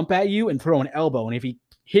 He'll jump at you and throw an elbow. And if he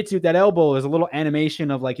hits you with that elbow, there's a little animation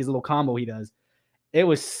of like his little combo he does. It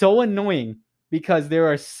was so annoying because there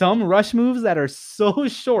are some rush moves that are so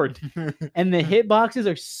short and the hitboxes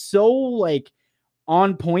are so like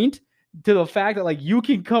on point to the fact that like you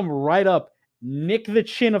can come right up, nick the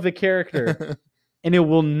chin of the character and it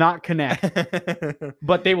will not connect,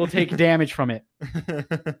 but they will take damage from it.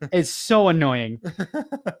 It's so annoying.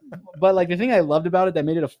 But like the thing I loved about it that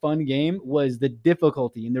made it a fun game was the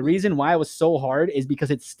difficulty. And the reason why it was so hard is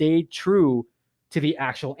because it stayed true to the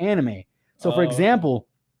actual anime. So for example,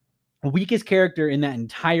 the weakest character in that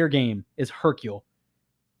entire game is Hercule.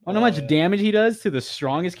 You know how much damage he does to the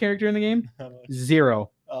strongest character in the game?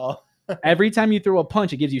 0. Every time you throw a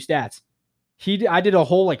punch, it gives you stats. I did a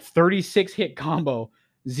whole like 36 hit combo.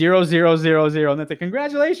 0, 0, 0, 0. And that's like,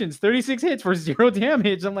 congratulations, 36 hits for 0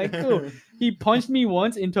 damage. I'm like, cool. He punched me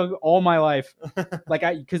once and took all my life.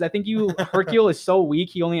 Because I think Hercule is so weak,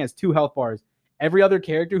 he only has 2 health bars. Every other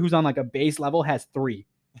character who's on like a base level has 3.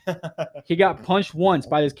 He got punched once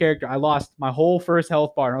by this character. I lost my whole first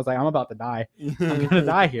health bar, and I was like, I'm about to die. I'm gonna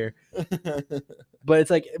die here. But it's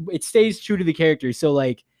like it stays true to the character. So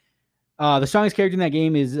like, the strongest character in that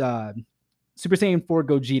game is Super Saiyan 4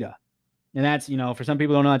 Gogeta. And that's, for some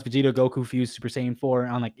people who don't know, that's Vegeta Goku fused Super Saiyan 4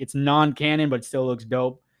 on like, it's non-canon, but it still looks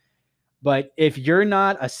dope. But if you're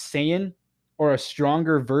not a Saiyan or a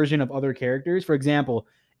stronger version of other characters, for example,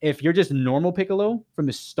 if you're just normal Piccolo from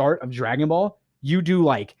the start of Dragon Ball, you do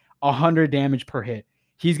like 100 damage per hit.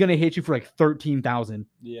 He's going to hit you for like 13,000.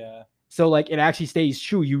 Yeah. So like it actually stays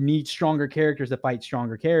true. You need stronger characters to fight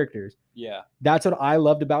stronger characters. Yeah. That's what I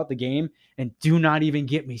loved about the game. And do not even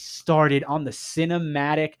get me started on the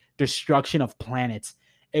cinematic destruction of planets.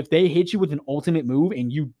 If they hit you with an ultimate move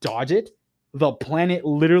and you dodge it, the planet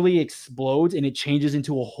literally explodes and it changes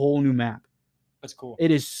into a whole new map. That's cool.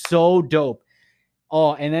 It is so dope.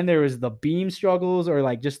 Oh, and then there was the beam struggles or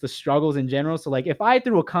like just the struggles in general. So like if I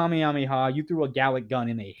threw a Kamehameha, you threw a Gallic gun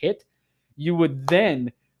and they hit, you would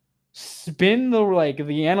then spin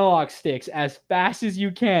the analog sticks as fast as you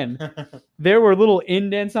can. There were little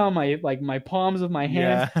indents on my palms of my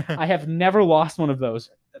hands. Yeah. I have never lost one of those.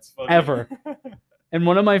 That's funny. Ever. And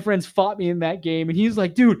one of my friends fought me in that game, and he's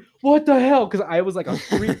like, dude, what the hell? Because I was like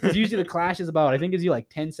usually the clash is about, I think gives you like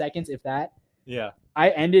 10 seconds, if that. Yeah.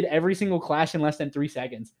 I ended every single clash in less than 3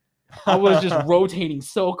 seconds. I was just rotating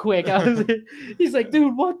so quick. He's like,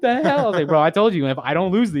 dude, what the hell? I was like, bro, I told you, if I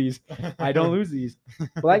don't lose these, I don't lose these.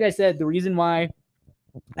 But like I said, the reason why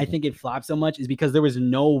I think it flopped so much is because there was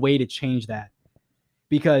no way to change that.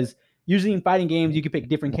 Because usually in fighting games, you can pick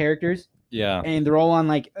different characters. Yeah. And they're all on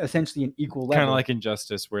like essentially an equal level. Kind of like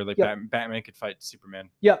Injustice, where like Batman could fight Superman.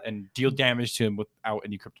 Yeah. And deal damage to him without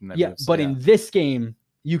any kryptonite. Yeah. Moves. But in this game,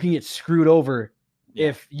 you can get screwed over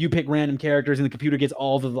if you pick random characters and the computer gets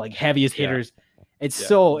all the like heaviest hitters. It's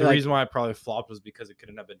so the reason why it probably flopped was because it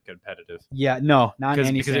couldn't have been competitive. Yeah, no, not in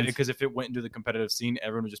any sense. Because if it went into the competitive scene,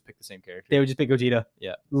 everyone would just pick the same character. They would just pick Gogeta.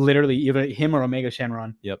 Yeah. Literally, either him or Omega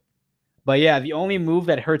Shenron. Yep. But yeah, the only move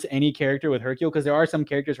that hurts any character with Hercule, because there are some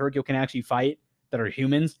characters Hercule can actually fight that are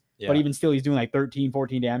humans, but even still he's doing like 13,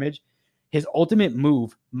 14 damage. His ultimate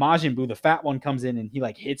move, Majin Buu, the fat one, comes in and he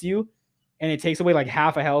like hits you, and it takes away like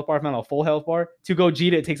half a health bar, if not a full health bar. To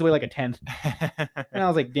Gogeta, it takes away like a 10th. And I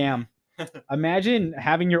was like, damn. Imagine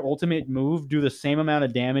having your ultimate move do the same amount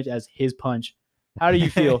of damage as his punch. How do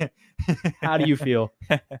you feel? How do you feel?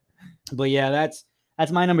 But yeah, that's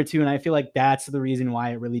my number 2, and I feel like that's the reason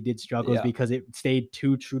why it really did struggle, is because it stayed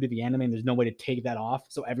too true to the anime, and there's no way to take that off,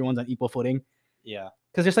 so everyone's on equal footing. Yeah.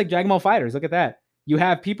 Because just like Dragon Ball FighterZ, look at that. You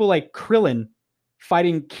have people like Krillin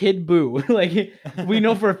fighting Kid Buu. Like, we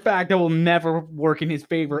know for a fact that will never work in his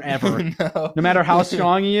favor ever. No matter how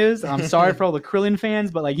strong he is. I'm sorry for all the Krillin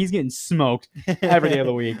fans, but like he's getting smoked every day of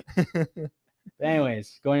the week. But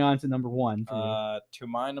anyways, going on to number 1. To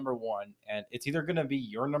my number 1, and it's either gonna be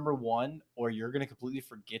your number 1 or you're gonna completely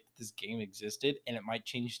forget that this game existed, and it might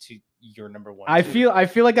change to your number 1. I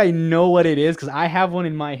feel like I know what it is because I have one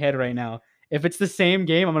in my head right now. If it's the same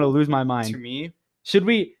game, I'm gonna lose my mind. To me, should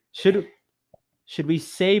we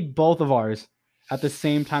say both of ours at the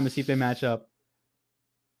same time to see if they match up?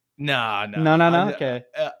 No. Okay.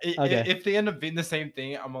 Okay. If they end up being the same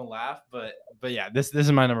thing, I'm gonna laugh. But yeah, this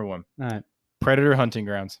is my number 1. All right. Predator Hunting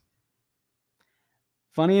Grounds.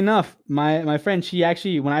 Funny enough, my friend, she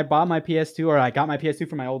actually, when I bought my PS2, or I got my PS2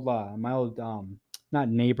 from my old not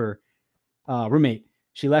neighbor, roommate,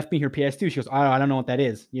 she left me her PS2. She goes, I don't know what that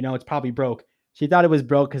is. It's probably broke. She thought it was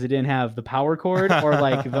broke because it didn't have the power cord or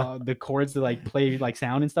like the cords to like play like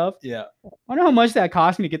sound and stuff. Yeah. I wonder how much that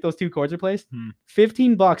cost me to get those 2 cords replaced.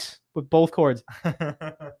 $15 with both cords.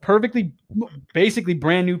 Perfectly, basically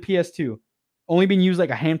brand new PS2. Only been used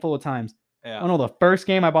like a handful of times. Yeah. I don't know, the first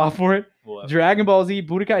game I bought for it, Dragon Ball Z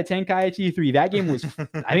Budokai Tenkaichi 3. That game was,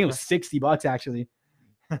 I think it was $60 actually.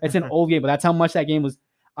 It's an old game, but that's how much that game was.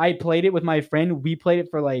 I played it with my friend. We played it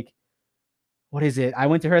for like, what is it? I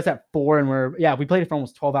went to hers at 4 and we played it for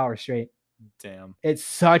almost 12 hours straight. Damn. It's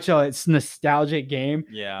such a nostalgic game.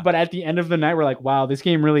 Yeah. But at the end of the night, we're like, wow, this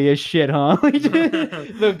game really is shit, huh?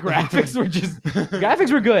 The graphics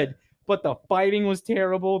were good, but the fighting was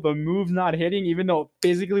terrible. The moves not hitting, even though it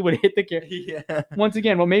physically would hit the character. Yeah. Once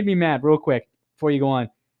again, what made me mad, real quick, before you go on,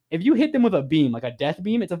 if you hit them with a beam, like a death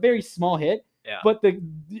beam, it's a very small hit. Yeah. But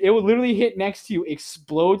it would literally hit next to you,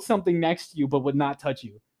 explode something next to you, but would not touch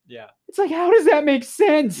you. Yeah. It's like, how does that make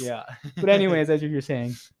sense? Yeah. But anyways, as you're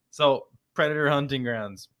saying. So Predator Hunting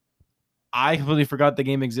Grounds. I completely forgot the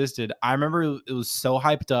game existed. I remember it was so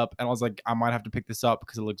hyped up, and I was like, I might have to pick this up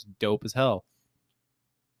because it looks dope as hell.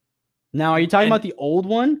 Now, are you talking about the old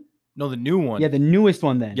one? No, the new one. Yeah, the newest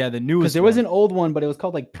one then. Yeah, the newest. Because there was an old one, but it was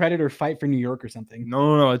called like Predator Fight for New York or something.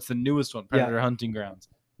 No, it's the newest one, Predator Hunting Grounds.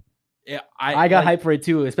 Yeah, I got hyped for it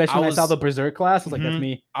too, especially when I saw the Berserk class. I was like, that's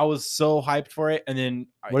me. I was so hyped for it, and then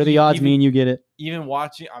what are the odds me and you get it? Even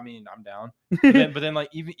watching, I mean, I'm down. but then like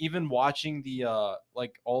even watching the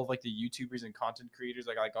like all of like the YouTubers and content creators,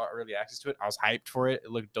 like I got early access to it. I was hyped for it. It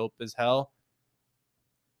looked dope as hell.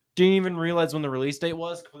 Didn't even realize when the release date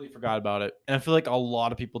was. Completely forgot about it, and I feel like a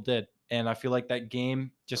lot of people did. And I feel like that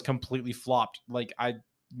game just completely flopped. Like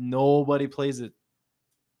nobody plays it.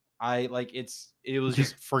 It was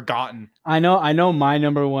just forgotten. I know my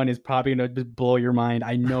number one is probably gonna just blow your mind.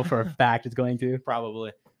 I know for a fact it's going to.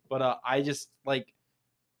 Probably. But I just I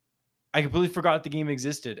completely forgot the game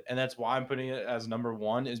existed, and that's why I'm putting it as number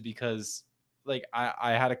one, is because like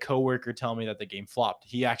I had a coworker tell me that the game flopped.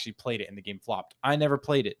 He actually played it and the game flopped. I never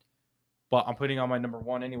played it. But I'm putting on my number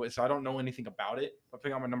one anyway, so I don't know anything about it. I'm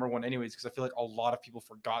putting on my number one anyways because I feel like a lot of people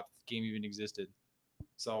forgot the game even existed.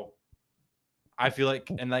 So I feel like,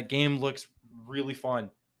 and that game looks really fun.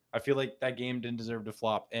 I feel like that game didn't deserve to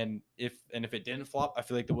flop, and if it didn't flop, I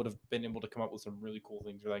feel like they would have been able to come up with some really cool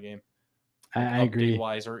things for that game. I agree.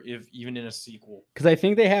 Wise, or if even in a sequel, because I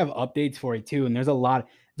think they have updates for it too, and there's a lot.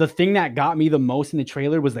 The thing that got me the most in the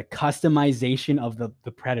trailer was the customization of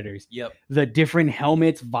the Predators. Yep. The different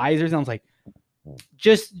helmets, visors. And I was like,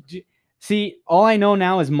 just see. All I know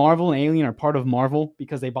now is Marvel and Alien are part of Marvel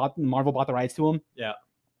because Marvel bought the rights to them. Yeah.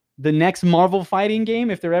 The next Marvel fighting game,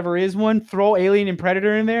 if there ever is one, throw Alien and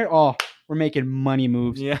Predator in there. Oh, we're making money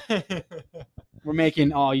moves. Yeah. We're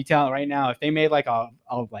making. Oh, you tell it right now. If they made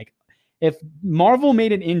if Marvel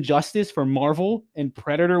made an Injustice for Marvel and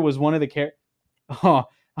Predator was one of the characters,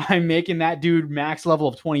 I'm making that dude max level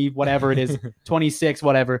of 20, whatever it is, 26,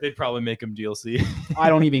 whatever. They'd probably make him DLC. I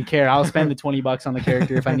don't even care. I'll spend the $20 on the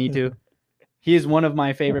character if I need to. He is one of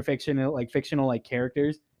my favorite fictional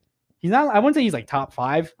characters. He's not. I wouldn't say he's like top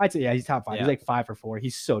 5. I'd say he's top 5. Yeah. He's like 5 or 4.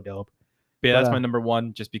 He's so dope. But yeah, that's my number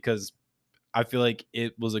one, just because I feel like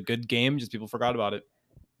it was a good game. Just people forgot about it.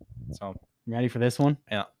 So you ready for this one?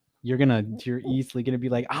 Yeah. You're easily gonna be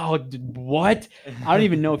like, oh, what? I don't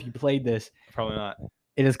even know if you played this. Probably not.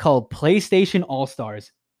 It is called PlayStation All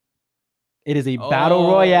Stars. It is a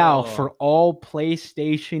battle royale for all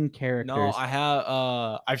PlayStation characters. No, I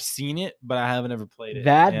have. I've seen it, but I haven't ever played it.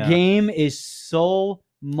 That game is so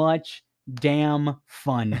much damn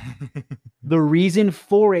fun. The reason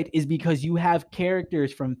for it is because you have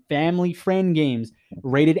characters from family friend games,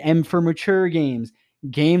 rated M for mature games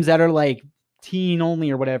that are like teen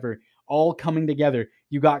only or whatever, all coming together.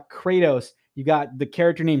 You got Kratos, you got the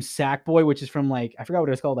character named Sackboy, which is from like, I forgot what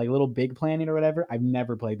it's called, like Little Big Planet or whatever. I've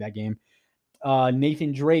never played that game.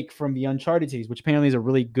 Nathan Drake from the Uncharted series, which apparently is a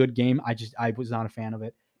really good game. I was not a fan of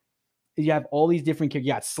it. You have all these different characters.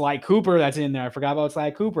 You got Sly Cooper that's in there. I forgot about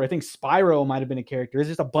Sly Cooper. I think Spyro might have been a character. There's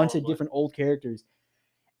just a bunch of different old characters.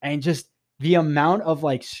 And just the amount of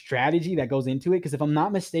like strategy that goes into it. Because if I'm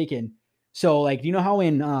not mistaken, so like, you know how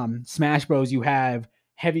in Smash Bros. You have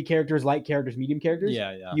heavy characters, light characters, medium characters?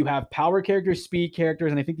 Yeah. You have power characters, speed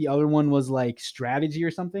characters, and I think the other one was like strategy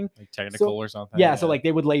or something. Like technical or something. Yeah, so like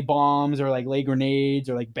they would lay bombs or like lay grenades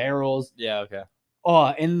or like barrels. Yeah, okay. Oh,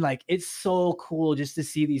 and like it's so cool just to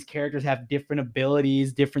see these characters have different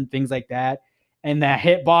abilities, different things like that. And the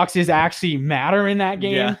hitboxes actually matter in that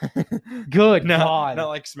game. Yeah. Good God. Not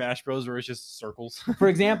like Smash Bros. Where it's just circles. For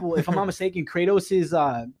example, if I'm not mistaken,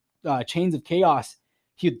 Kratos' Chains of Chaos,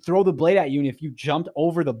 he'd throw the blade at you, and if you jumped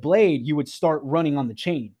over the blade, you would start running on the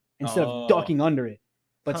chain instead of ducking under it.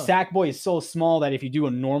 But Sackboy is so small that if you do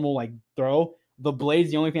a normal like throw, the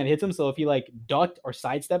blade's the only thing that hits him. So if he like ducked or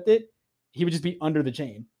sidestepped it, he would just be under the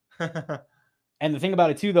chain. And the thing about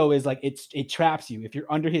it too, though, is like it traps you. If you're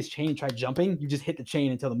under his chain, try jumping, you just hit the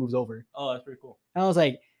chain until it moves over. Oh, that's pretty cool. And I was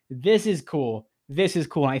like, this is cool. This is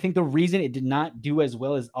cool. And I think the reason it did not do as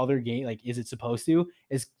well as other games, like is it supposed to,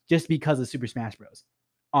 is just because of Super Smash Bros.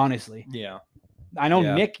 Honestly. Yeah. I know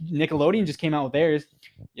Yeah. Nickelodeon just came out with theirs.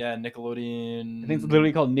 Yeah, Nickelodeon. I think it's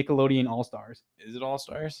literally called Nickelodeon All Stars Is it All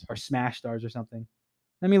Stars? or Smash Stars or something.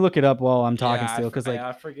 Let me look it up while I'm talking Yeah, still, because like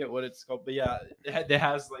I forget what it's called, but yeah, it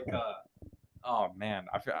has like oh man,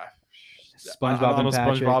 SpongeBob I and know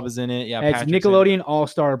Patrick. SpongeBob is in it. Yeah, It's Patrick's in it. Nickelodeon All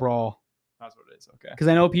Star Brawl. That's what it is. Okay. Because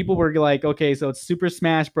I know people were like, okay, so it's Super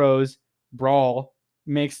Smash Bros. Brawl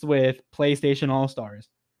mixed with PlayStation All Stars.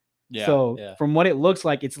 Yeah. So from what it looks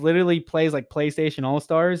like, it's literally plays like PlayStation All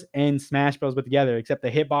Stars and Smash Bros. Put together, except the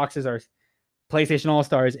hitboxes are PlayStation All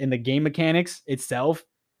Stars, and the game mechanics itself,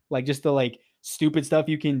 like just the like stupid stuff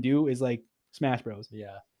you can do, is like Smash Bros.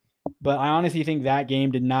 Yeah. But I honestly think that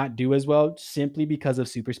game did not do as well simply because of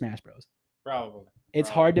Super Smash Bros. Probably. It's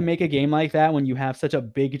hard to make a game like that when you have such a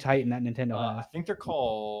big titan that Nintendo I has. think they're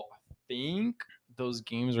called. I think those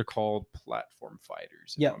games are called platform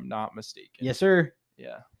fighters. If Yep. I'm not mistaken. Yes, sir.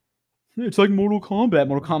 Yeah. It's like Mortal Kombat.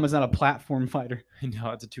 Mortal Kombat's not a platform fighter.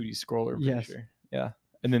 No, it's a 2D scroller. I'm Yes. pretty sure. Yeah.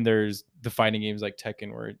 And then there's the fighting games like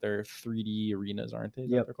Tekken, where they're 3D arenas, aren't they? Is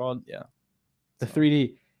that Yep. what they're called? Yeah. The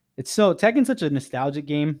 3D. It's so Tekken's such a nostalgic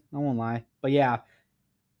game. I won't lie, but yeah,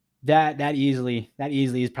 that easily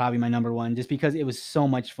is probably my number one, just because it was so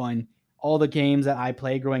much fun. All the games that I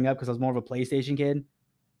played growing up, because I was more of a PlayStation kid,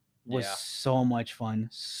 was so much fun.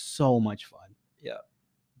 So much fun. Yeah.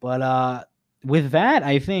 But with that,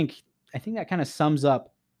 I think that kind of sums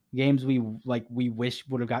up games we wish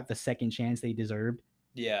would have got the second chance they deserved.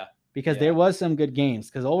 Yeah. Because there was some good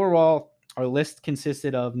games. Because overall, our list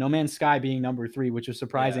consisted of No Man's Sky being number 3, which was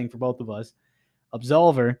surprising for both of us.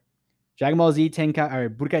 Absolver, Dragon Ball Z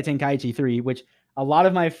Budokai Tenkaichi 3, which a lot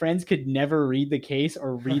of my friends could never read the case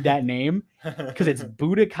or read that name because it's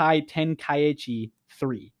Budokai Tenkaichi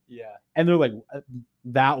 3. Yeah. And they're like,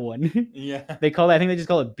 that one. Yeah. I think they just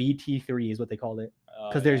call it BT3 is what they called it.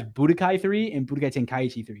 Because there's Budokai 3 and Budokai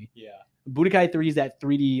Tenkaichi 3. Yeah. Budokai 3 is that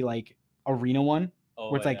 3D like arena one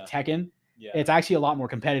where it's like Tekken. Yeah. It's actually a lot more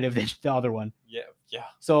competitive than the other one. Yeah. Yeah.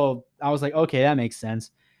 So I was like, okay, that makes sense.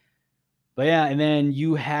 But yeah, and then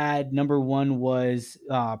you had number 1 was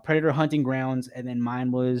Predator Hunting Grounds, and then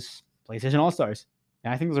mine was PlayStation All Stars.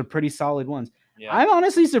 And I think those are pretty solid ones. Yeah. I'm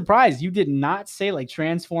honestly surprised you did not say like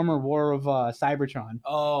Transformer War of Cybertron.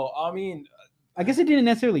 Oh, I mean, I guess it didn't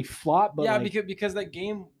necessarily flop, but yeah, like, because that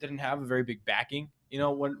game didn't have a very big backing. You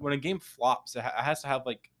know, when a game flops, it has to have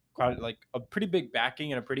like a pretty big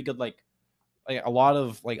backing and a pretty good like a lot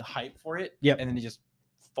of like hype for it. Yep. And then it just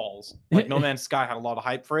falls. Like No Man's Sky had a lot of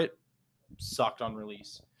hype for it, sucked on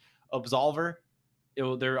release. Absolver,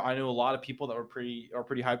 I knew a lot of people that were pretty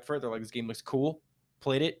hyped for it. They're like, this game looks cool.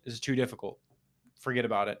 Played it. It's too difficult. Forget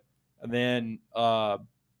about it. And then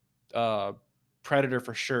Predator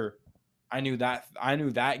for sure. I knew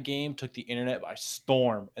that game took the internet by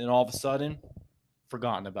storm, and then all of a sudden,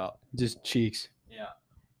 forgotten about. Just cheeks. Yeah.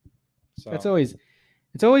 So it's always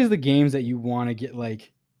the games that you want to get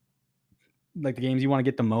like the games you want to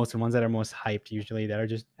get the most, and ones that are most hyped usually that are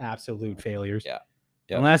just absolute failures. Yeah.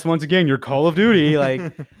 Unless once again you're Call of Duty, like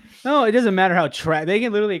no, it doesn't matter how they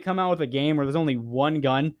can literally come out with a game where there's only one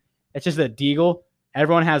gun. It's just a deagle.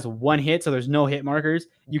 Everyone has one hit, so there's no hit markers.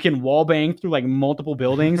 You can wall bang through like multiple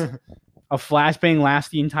buildings. A flashbang lasts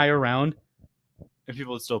the entire round. And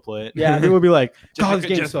people would still play it. Yeah, people would be like, just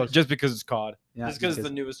because it's COD. Yeah, just because it's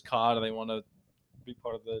the newest COD and they want to be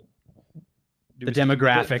part of the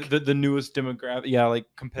demographic. The newest demographic. Yeah, like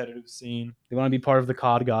competitive scene. They want to be part of the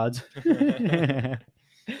COD gods.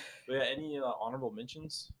 But yeah, any honorable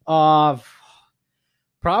mentions? Probably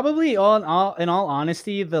in all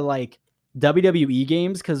honesty, the like WWE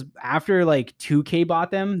games, because after like 2K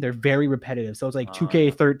bought them, they're very repetitive. So it's like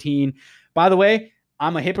 2K13. By the way,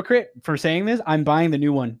 I'm a hypocrite for saying this. I'm buying the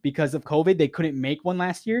new one because of COVID. They couldn't make one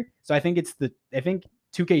last year, so I think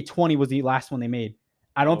 2K20 was the last one they made.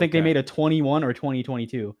 I don't think they made a 21 or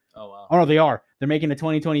 2022. Oh wow! Oh no, they are. They're making a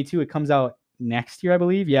 2022. It comes out next year, I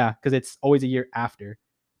believe. Yeah, because it's always a year after.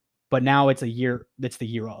 But now it's a year. That's the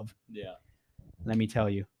year of. Yeah. Let me tell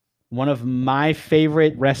you, one of my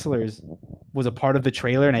favorite wrestlers was a part of the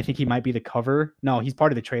trailer, and I think he might be the cover. No, he's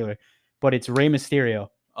part of the trailer, but it's Rey Mysterio.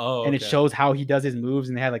 Oh, and it shows how he does his moves,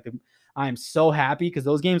 and they had like I'm so happy because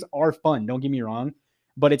those games are fun. Don't get me wrong,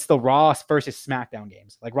 but it's the Raw versus SmackDown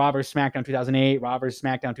games, like Raw versus SmackDown 2008, Raw versus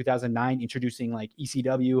SmackDown 2009, introducing like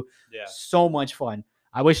ECW. Yeah, so much fun.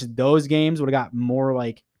 I wish those games would have got more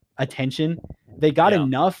like attention. They got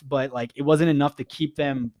enough, but like it wasn't enough to keep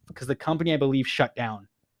them because the company I believe shut down.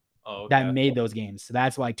 That made those games. So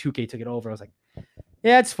that's why 2K took it over. I was like,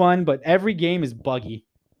 yeah, it's fun, but every game is buggy.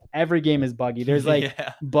 Every game is buggy. There's like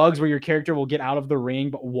bugs where your character will get out of the ring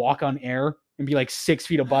but walk on air and be like 6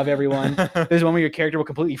 feet above everyone. There's one where your character will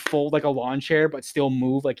completely fold like a lawn chair but still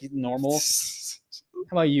move like he's normal.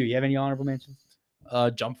 How about you? You have any honorable mentions?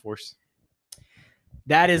 Jump Force.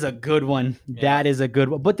 That is a good one. Yeah. That is a good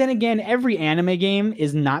one. But then again, every anime game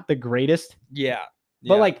is not the greatest. Yeah.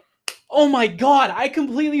 But like, oh my god, I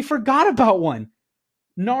completely forgot about one.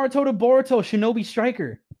 Naruto to Boruto Shinobi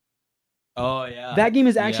Striker. Oh yeah. That game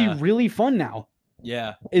is actually really fun now.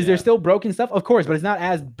 Yeah. Is there still broken stuff? Of course, but it's not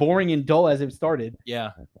as boring and dull as it started.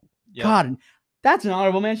 Yeah. God, that's an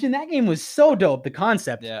honorable mention. That game was so dope. The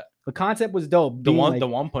concept. Yeah. The concept was dope. The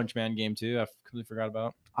One Punch Man game too. I completely forgot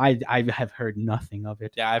about. I have heard nothing of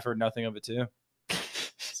it. Yeah, I've heard nothing of it too.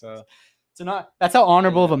 So that's how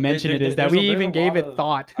honorable of a mention it is that we even gave it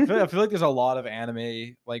thought. I feel like there's a lot of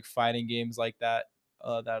anime like fighting games like that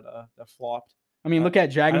that flopped. I mean, look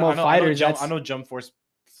at Dragon Ball Fighters. I know Jump Force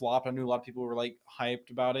flopped. I knew a lot of people were like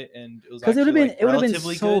hyped about it, and it was because it would have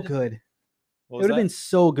been so good. good. It would have been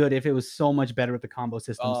so good if it was so much better with the combo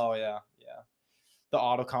systems. Oh yeah. The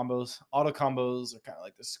auto combos are kind of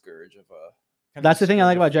like the scourge of That's the thing I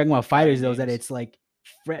like about Dragon Ball Fighters though, is that it's like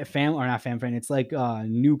not fan friendly. It's like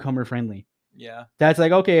newcomer friendly. Yeah. That's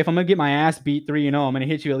like, okay, if I'm gonna get my ass beat 3-0, I'm gonna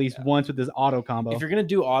hit you at least once with this auto combo. If you're gonna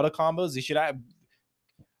do auto combos, you should have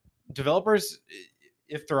developers.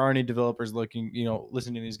 If there are any developers listening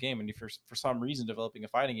to this game, and if you're for some reason developing a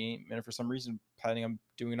fighting game, and if for some reason planning on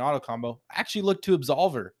doing an auto combo, actually look to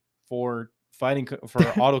Absolver for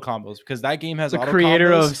auto combos, because that game has the auto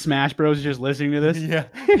creator combos. Of Smash Bros just listening to this.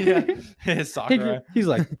 Yeah. Sakurai. He's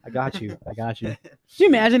like, I got you. Can you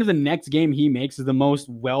imagine if the next game he makes is the most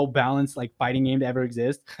well-balanced like fighting game to ever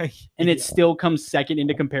exist, and it still comes second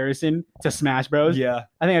into comparison to Smash Bros? Yeah,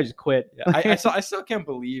 I think I just quit. Yeah. I still can't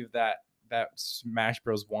believe that Smash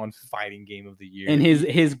Bros won fighting game of the year. And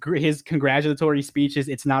his congratulatory speech is,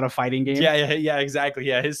 it's not a fighting game. Yeah, exactly.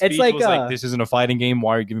 Yeah, his speech was like, this isn't a fighting game.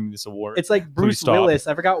 Why are you giving me this award? It's like Bruce Willis.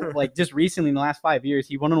 I forgot, like just recently in the last 5 years,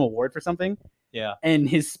 he won an award for something. Yeah. And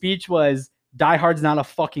his speech was, Die Hard's not a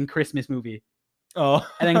fucking Christmas movie. Oh.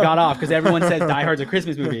 And then got off because everyone says Die Hard's a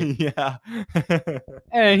Christmas movie. Yeah.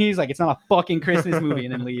 And he's like, it's not a fucking Christmas movie,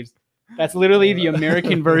 and then leaves. That's literally the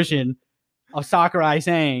American version of Sakurai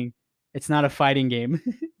saying, it's not a fighting game.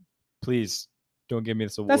 Please don't give me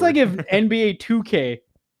this award. That's like if NBA 2K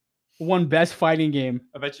won best fighting game.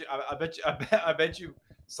 I bet you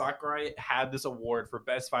Sakurai had this award for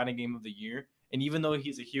best fighting game of the year, and even though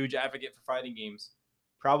he's a huge advocate for fighting games,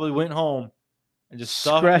 probably went home and just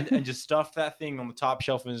stuffed that thing on the top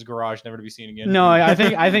shelf in his garage, never to be seen again. No, I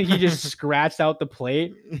think he just scratched out the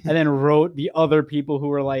plate and then wrote the other people who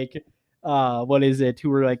were like, who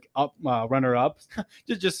were like up runner ups.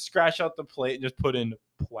 just scratch out the plate and just put in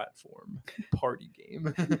platform party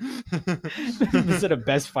game instead of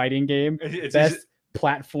best fighting game. Best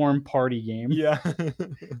platform party game. Yeah.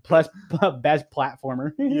 Plus best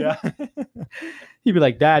platformer. Yeah. He'd be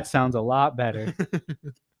like, that sounds a lot better.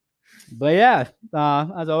 But yeah,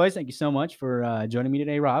 as always, thank you so much for joining me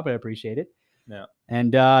today, Rob. I appreciate it. Yeah.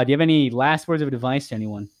 And do you have any last words of advice to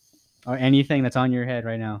anyone, or anything that's on your head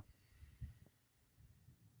right now?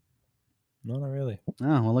 No, not really.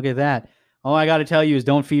 Oh, well, look at that. All I got to tell you is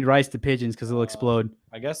don't feed rice to pigeons because they'll explode.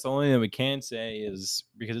 I guess the only thing we can say is,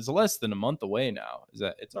 because it's less than a month away now, is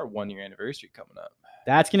that it's our 1-year anniversary coming up.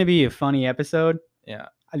 That's going to be a funny episode. Yeah.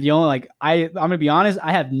 The only, I'm going to be honest,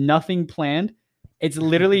 I have nothing planned. It's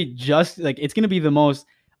literally just like, it's going to be the most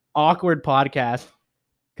awkward podcast.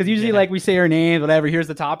 Because usually like we say our names, whatever, here's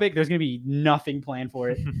the topic. There's going to be nothing planned for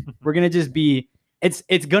it. We're going to just be, it's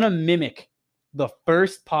going to mimic the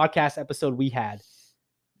first podcast episode we had.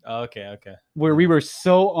 Okay. Where we were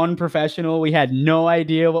so unprofessional. We had no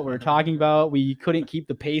idea what we were talking about. We couldn't keep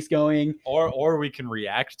the pace going. Or we can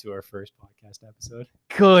react to our first podcast episode.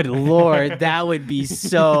 Good Lord. That would be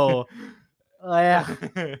so...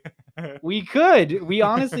 we could. We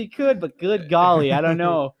honestly could, but good golly, I don't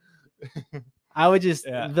know. I would just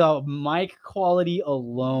the mic quality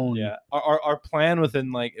alone. Yeah. Our plan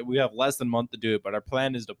within we have less than a month to do it, but our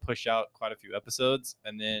plan is to push out quite a few episodes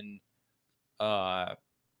and then have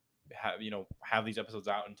these episodes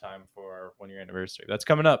out in time for our 1-year anniversary. That's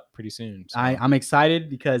coming up pretty soon. So. I'm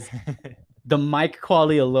excited because the mic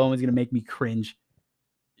quality alone is gonna make me cringe.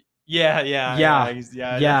 Yeah,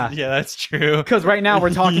 that's true. Because right now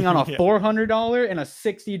we're talking on a $400 and a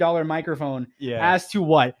 $60 microphone. Yeah. As to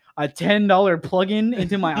what? A $10 plug-in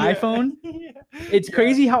into my iPhone. It's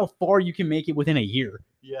crazy how far you can make it within a year.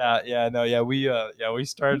 We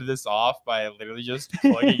started this off by literally just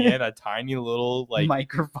plugging in a tiny little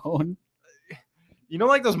microphone. You know,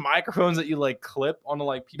 like those microphones that you like clip onto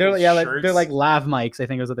like people's They're shirts. they're like lav mics, I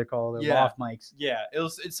think is what they're called. They're Yeah. loft mics. Yeah,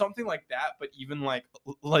 it's something like that, but even like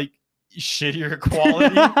shittier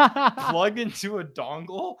quality. Plugged into a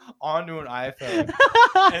dongle onto an iPhone,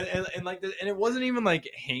 and like and it wasn't even like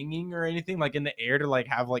hanging or anything like in the air to like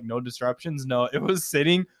have like no disruptions. No, it was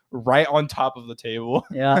sitting right on top of the table.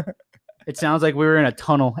 Yeah. It sounds like we were in a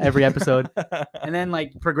tunnel every episode. And then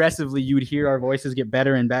like progressively you'd hear our voices get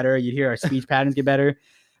better and better. You'd hear our speech patterns get better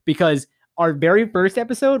because our very first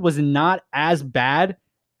episode was not as bad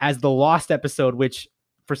as the Lost episode, which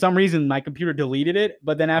for some reason my computer deleted it.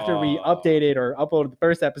 But then after we updated or uploaded the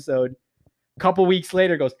first episode, a couple weeks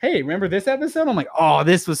later goes, hey, remember this episode? I'm like, oh,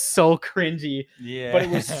 this was so cringy. Yeah. But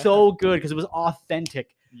it was so good because it was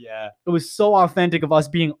authentic. Yeah. It was so authentic of us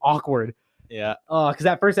being awkward. Yeah. Because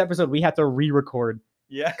that first episode we had to re-record.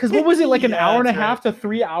 Yeah. Because what was it, like an Yeah, hour and a that's half to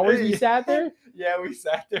 3 hours we sat there? Yeah, we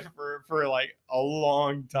sat there for like a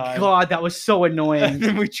long time. God, that was so And annoying.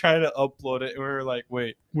 then we tried to upload it and we were like,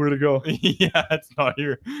 wait, Where'd it go? yeah, it's not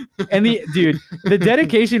here. And the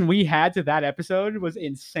dedication we had to that episode was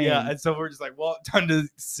insane. Yeah, and so we're just like, well, time to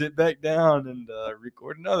sit back down and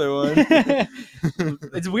record another one.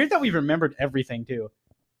 It's weird that we remembered everything too.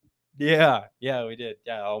 Yeah, we did.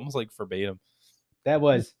 Yeah, almost like verbatim. That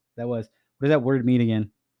was. What does that word mean again?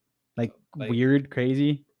 Like weird,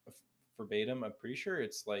 crazy? Verbatim, I'm pretty sure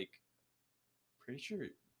it's like,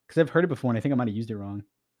 Because I've heard it before and I think I might have used it wrong.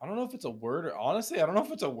 I don't know if it's a word or honestly, I don't know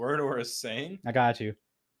if it's a word or a saying. I got you.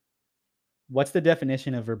 What's the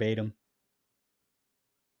definition of verbatim?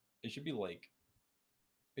 It should be like,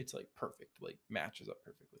 it's like perfect, like matches up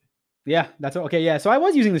perfectly. Yeah, that's okay. Yeah, so I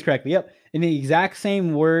was using this correctly. Yep, in the exact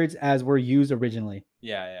same words as were used originally.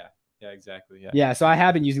 Yeah, exactly. Yeah, so I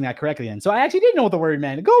have been using that correctly then. So I actually did know what the word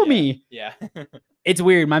meant. Go me. Yeah. It's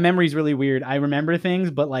weird. My memory's really weird. I remember things,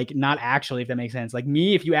 but like not actually, if that makes sense. Like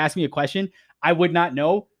me, if you ask me a question, I would not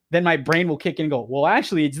know. Then my brain will kick in and go, well,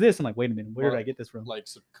 actually, it's this. I'm like, wait a minute, where did I get this from? Like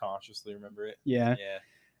subconsciously remember it. Yeah. Yeah.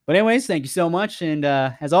 But anyways, thank you so much. And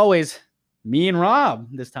as always, me and Rob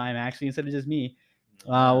this time, actually, instead of just me.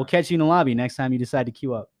 We'll catch you in the lobby next time you decide to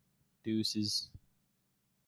queue up. Deuces.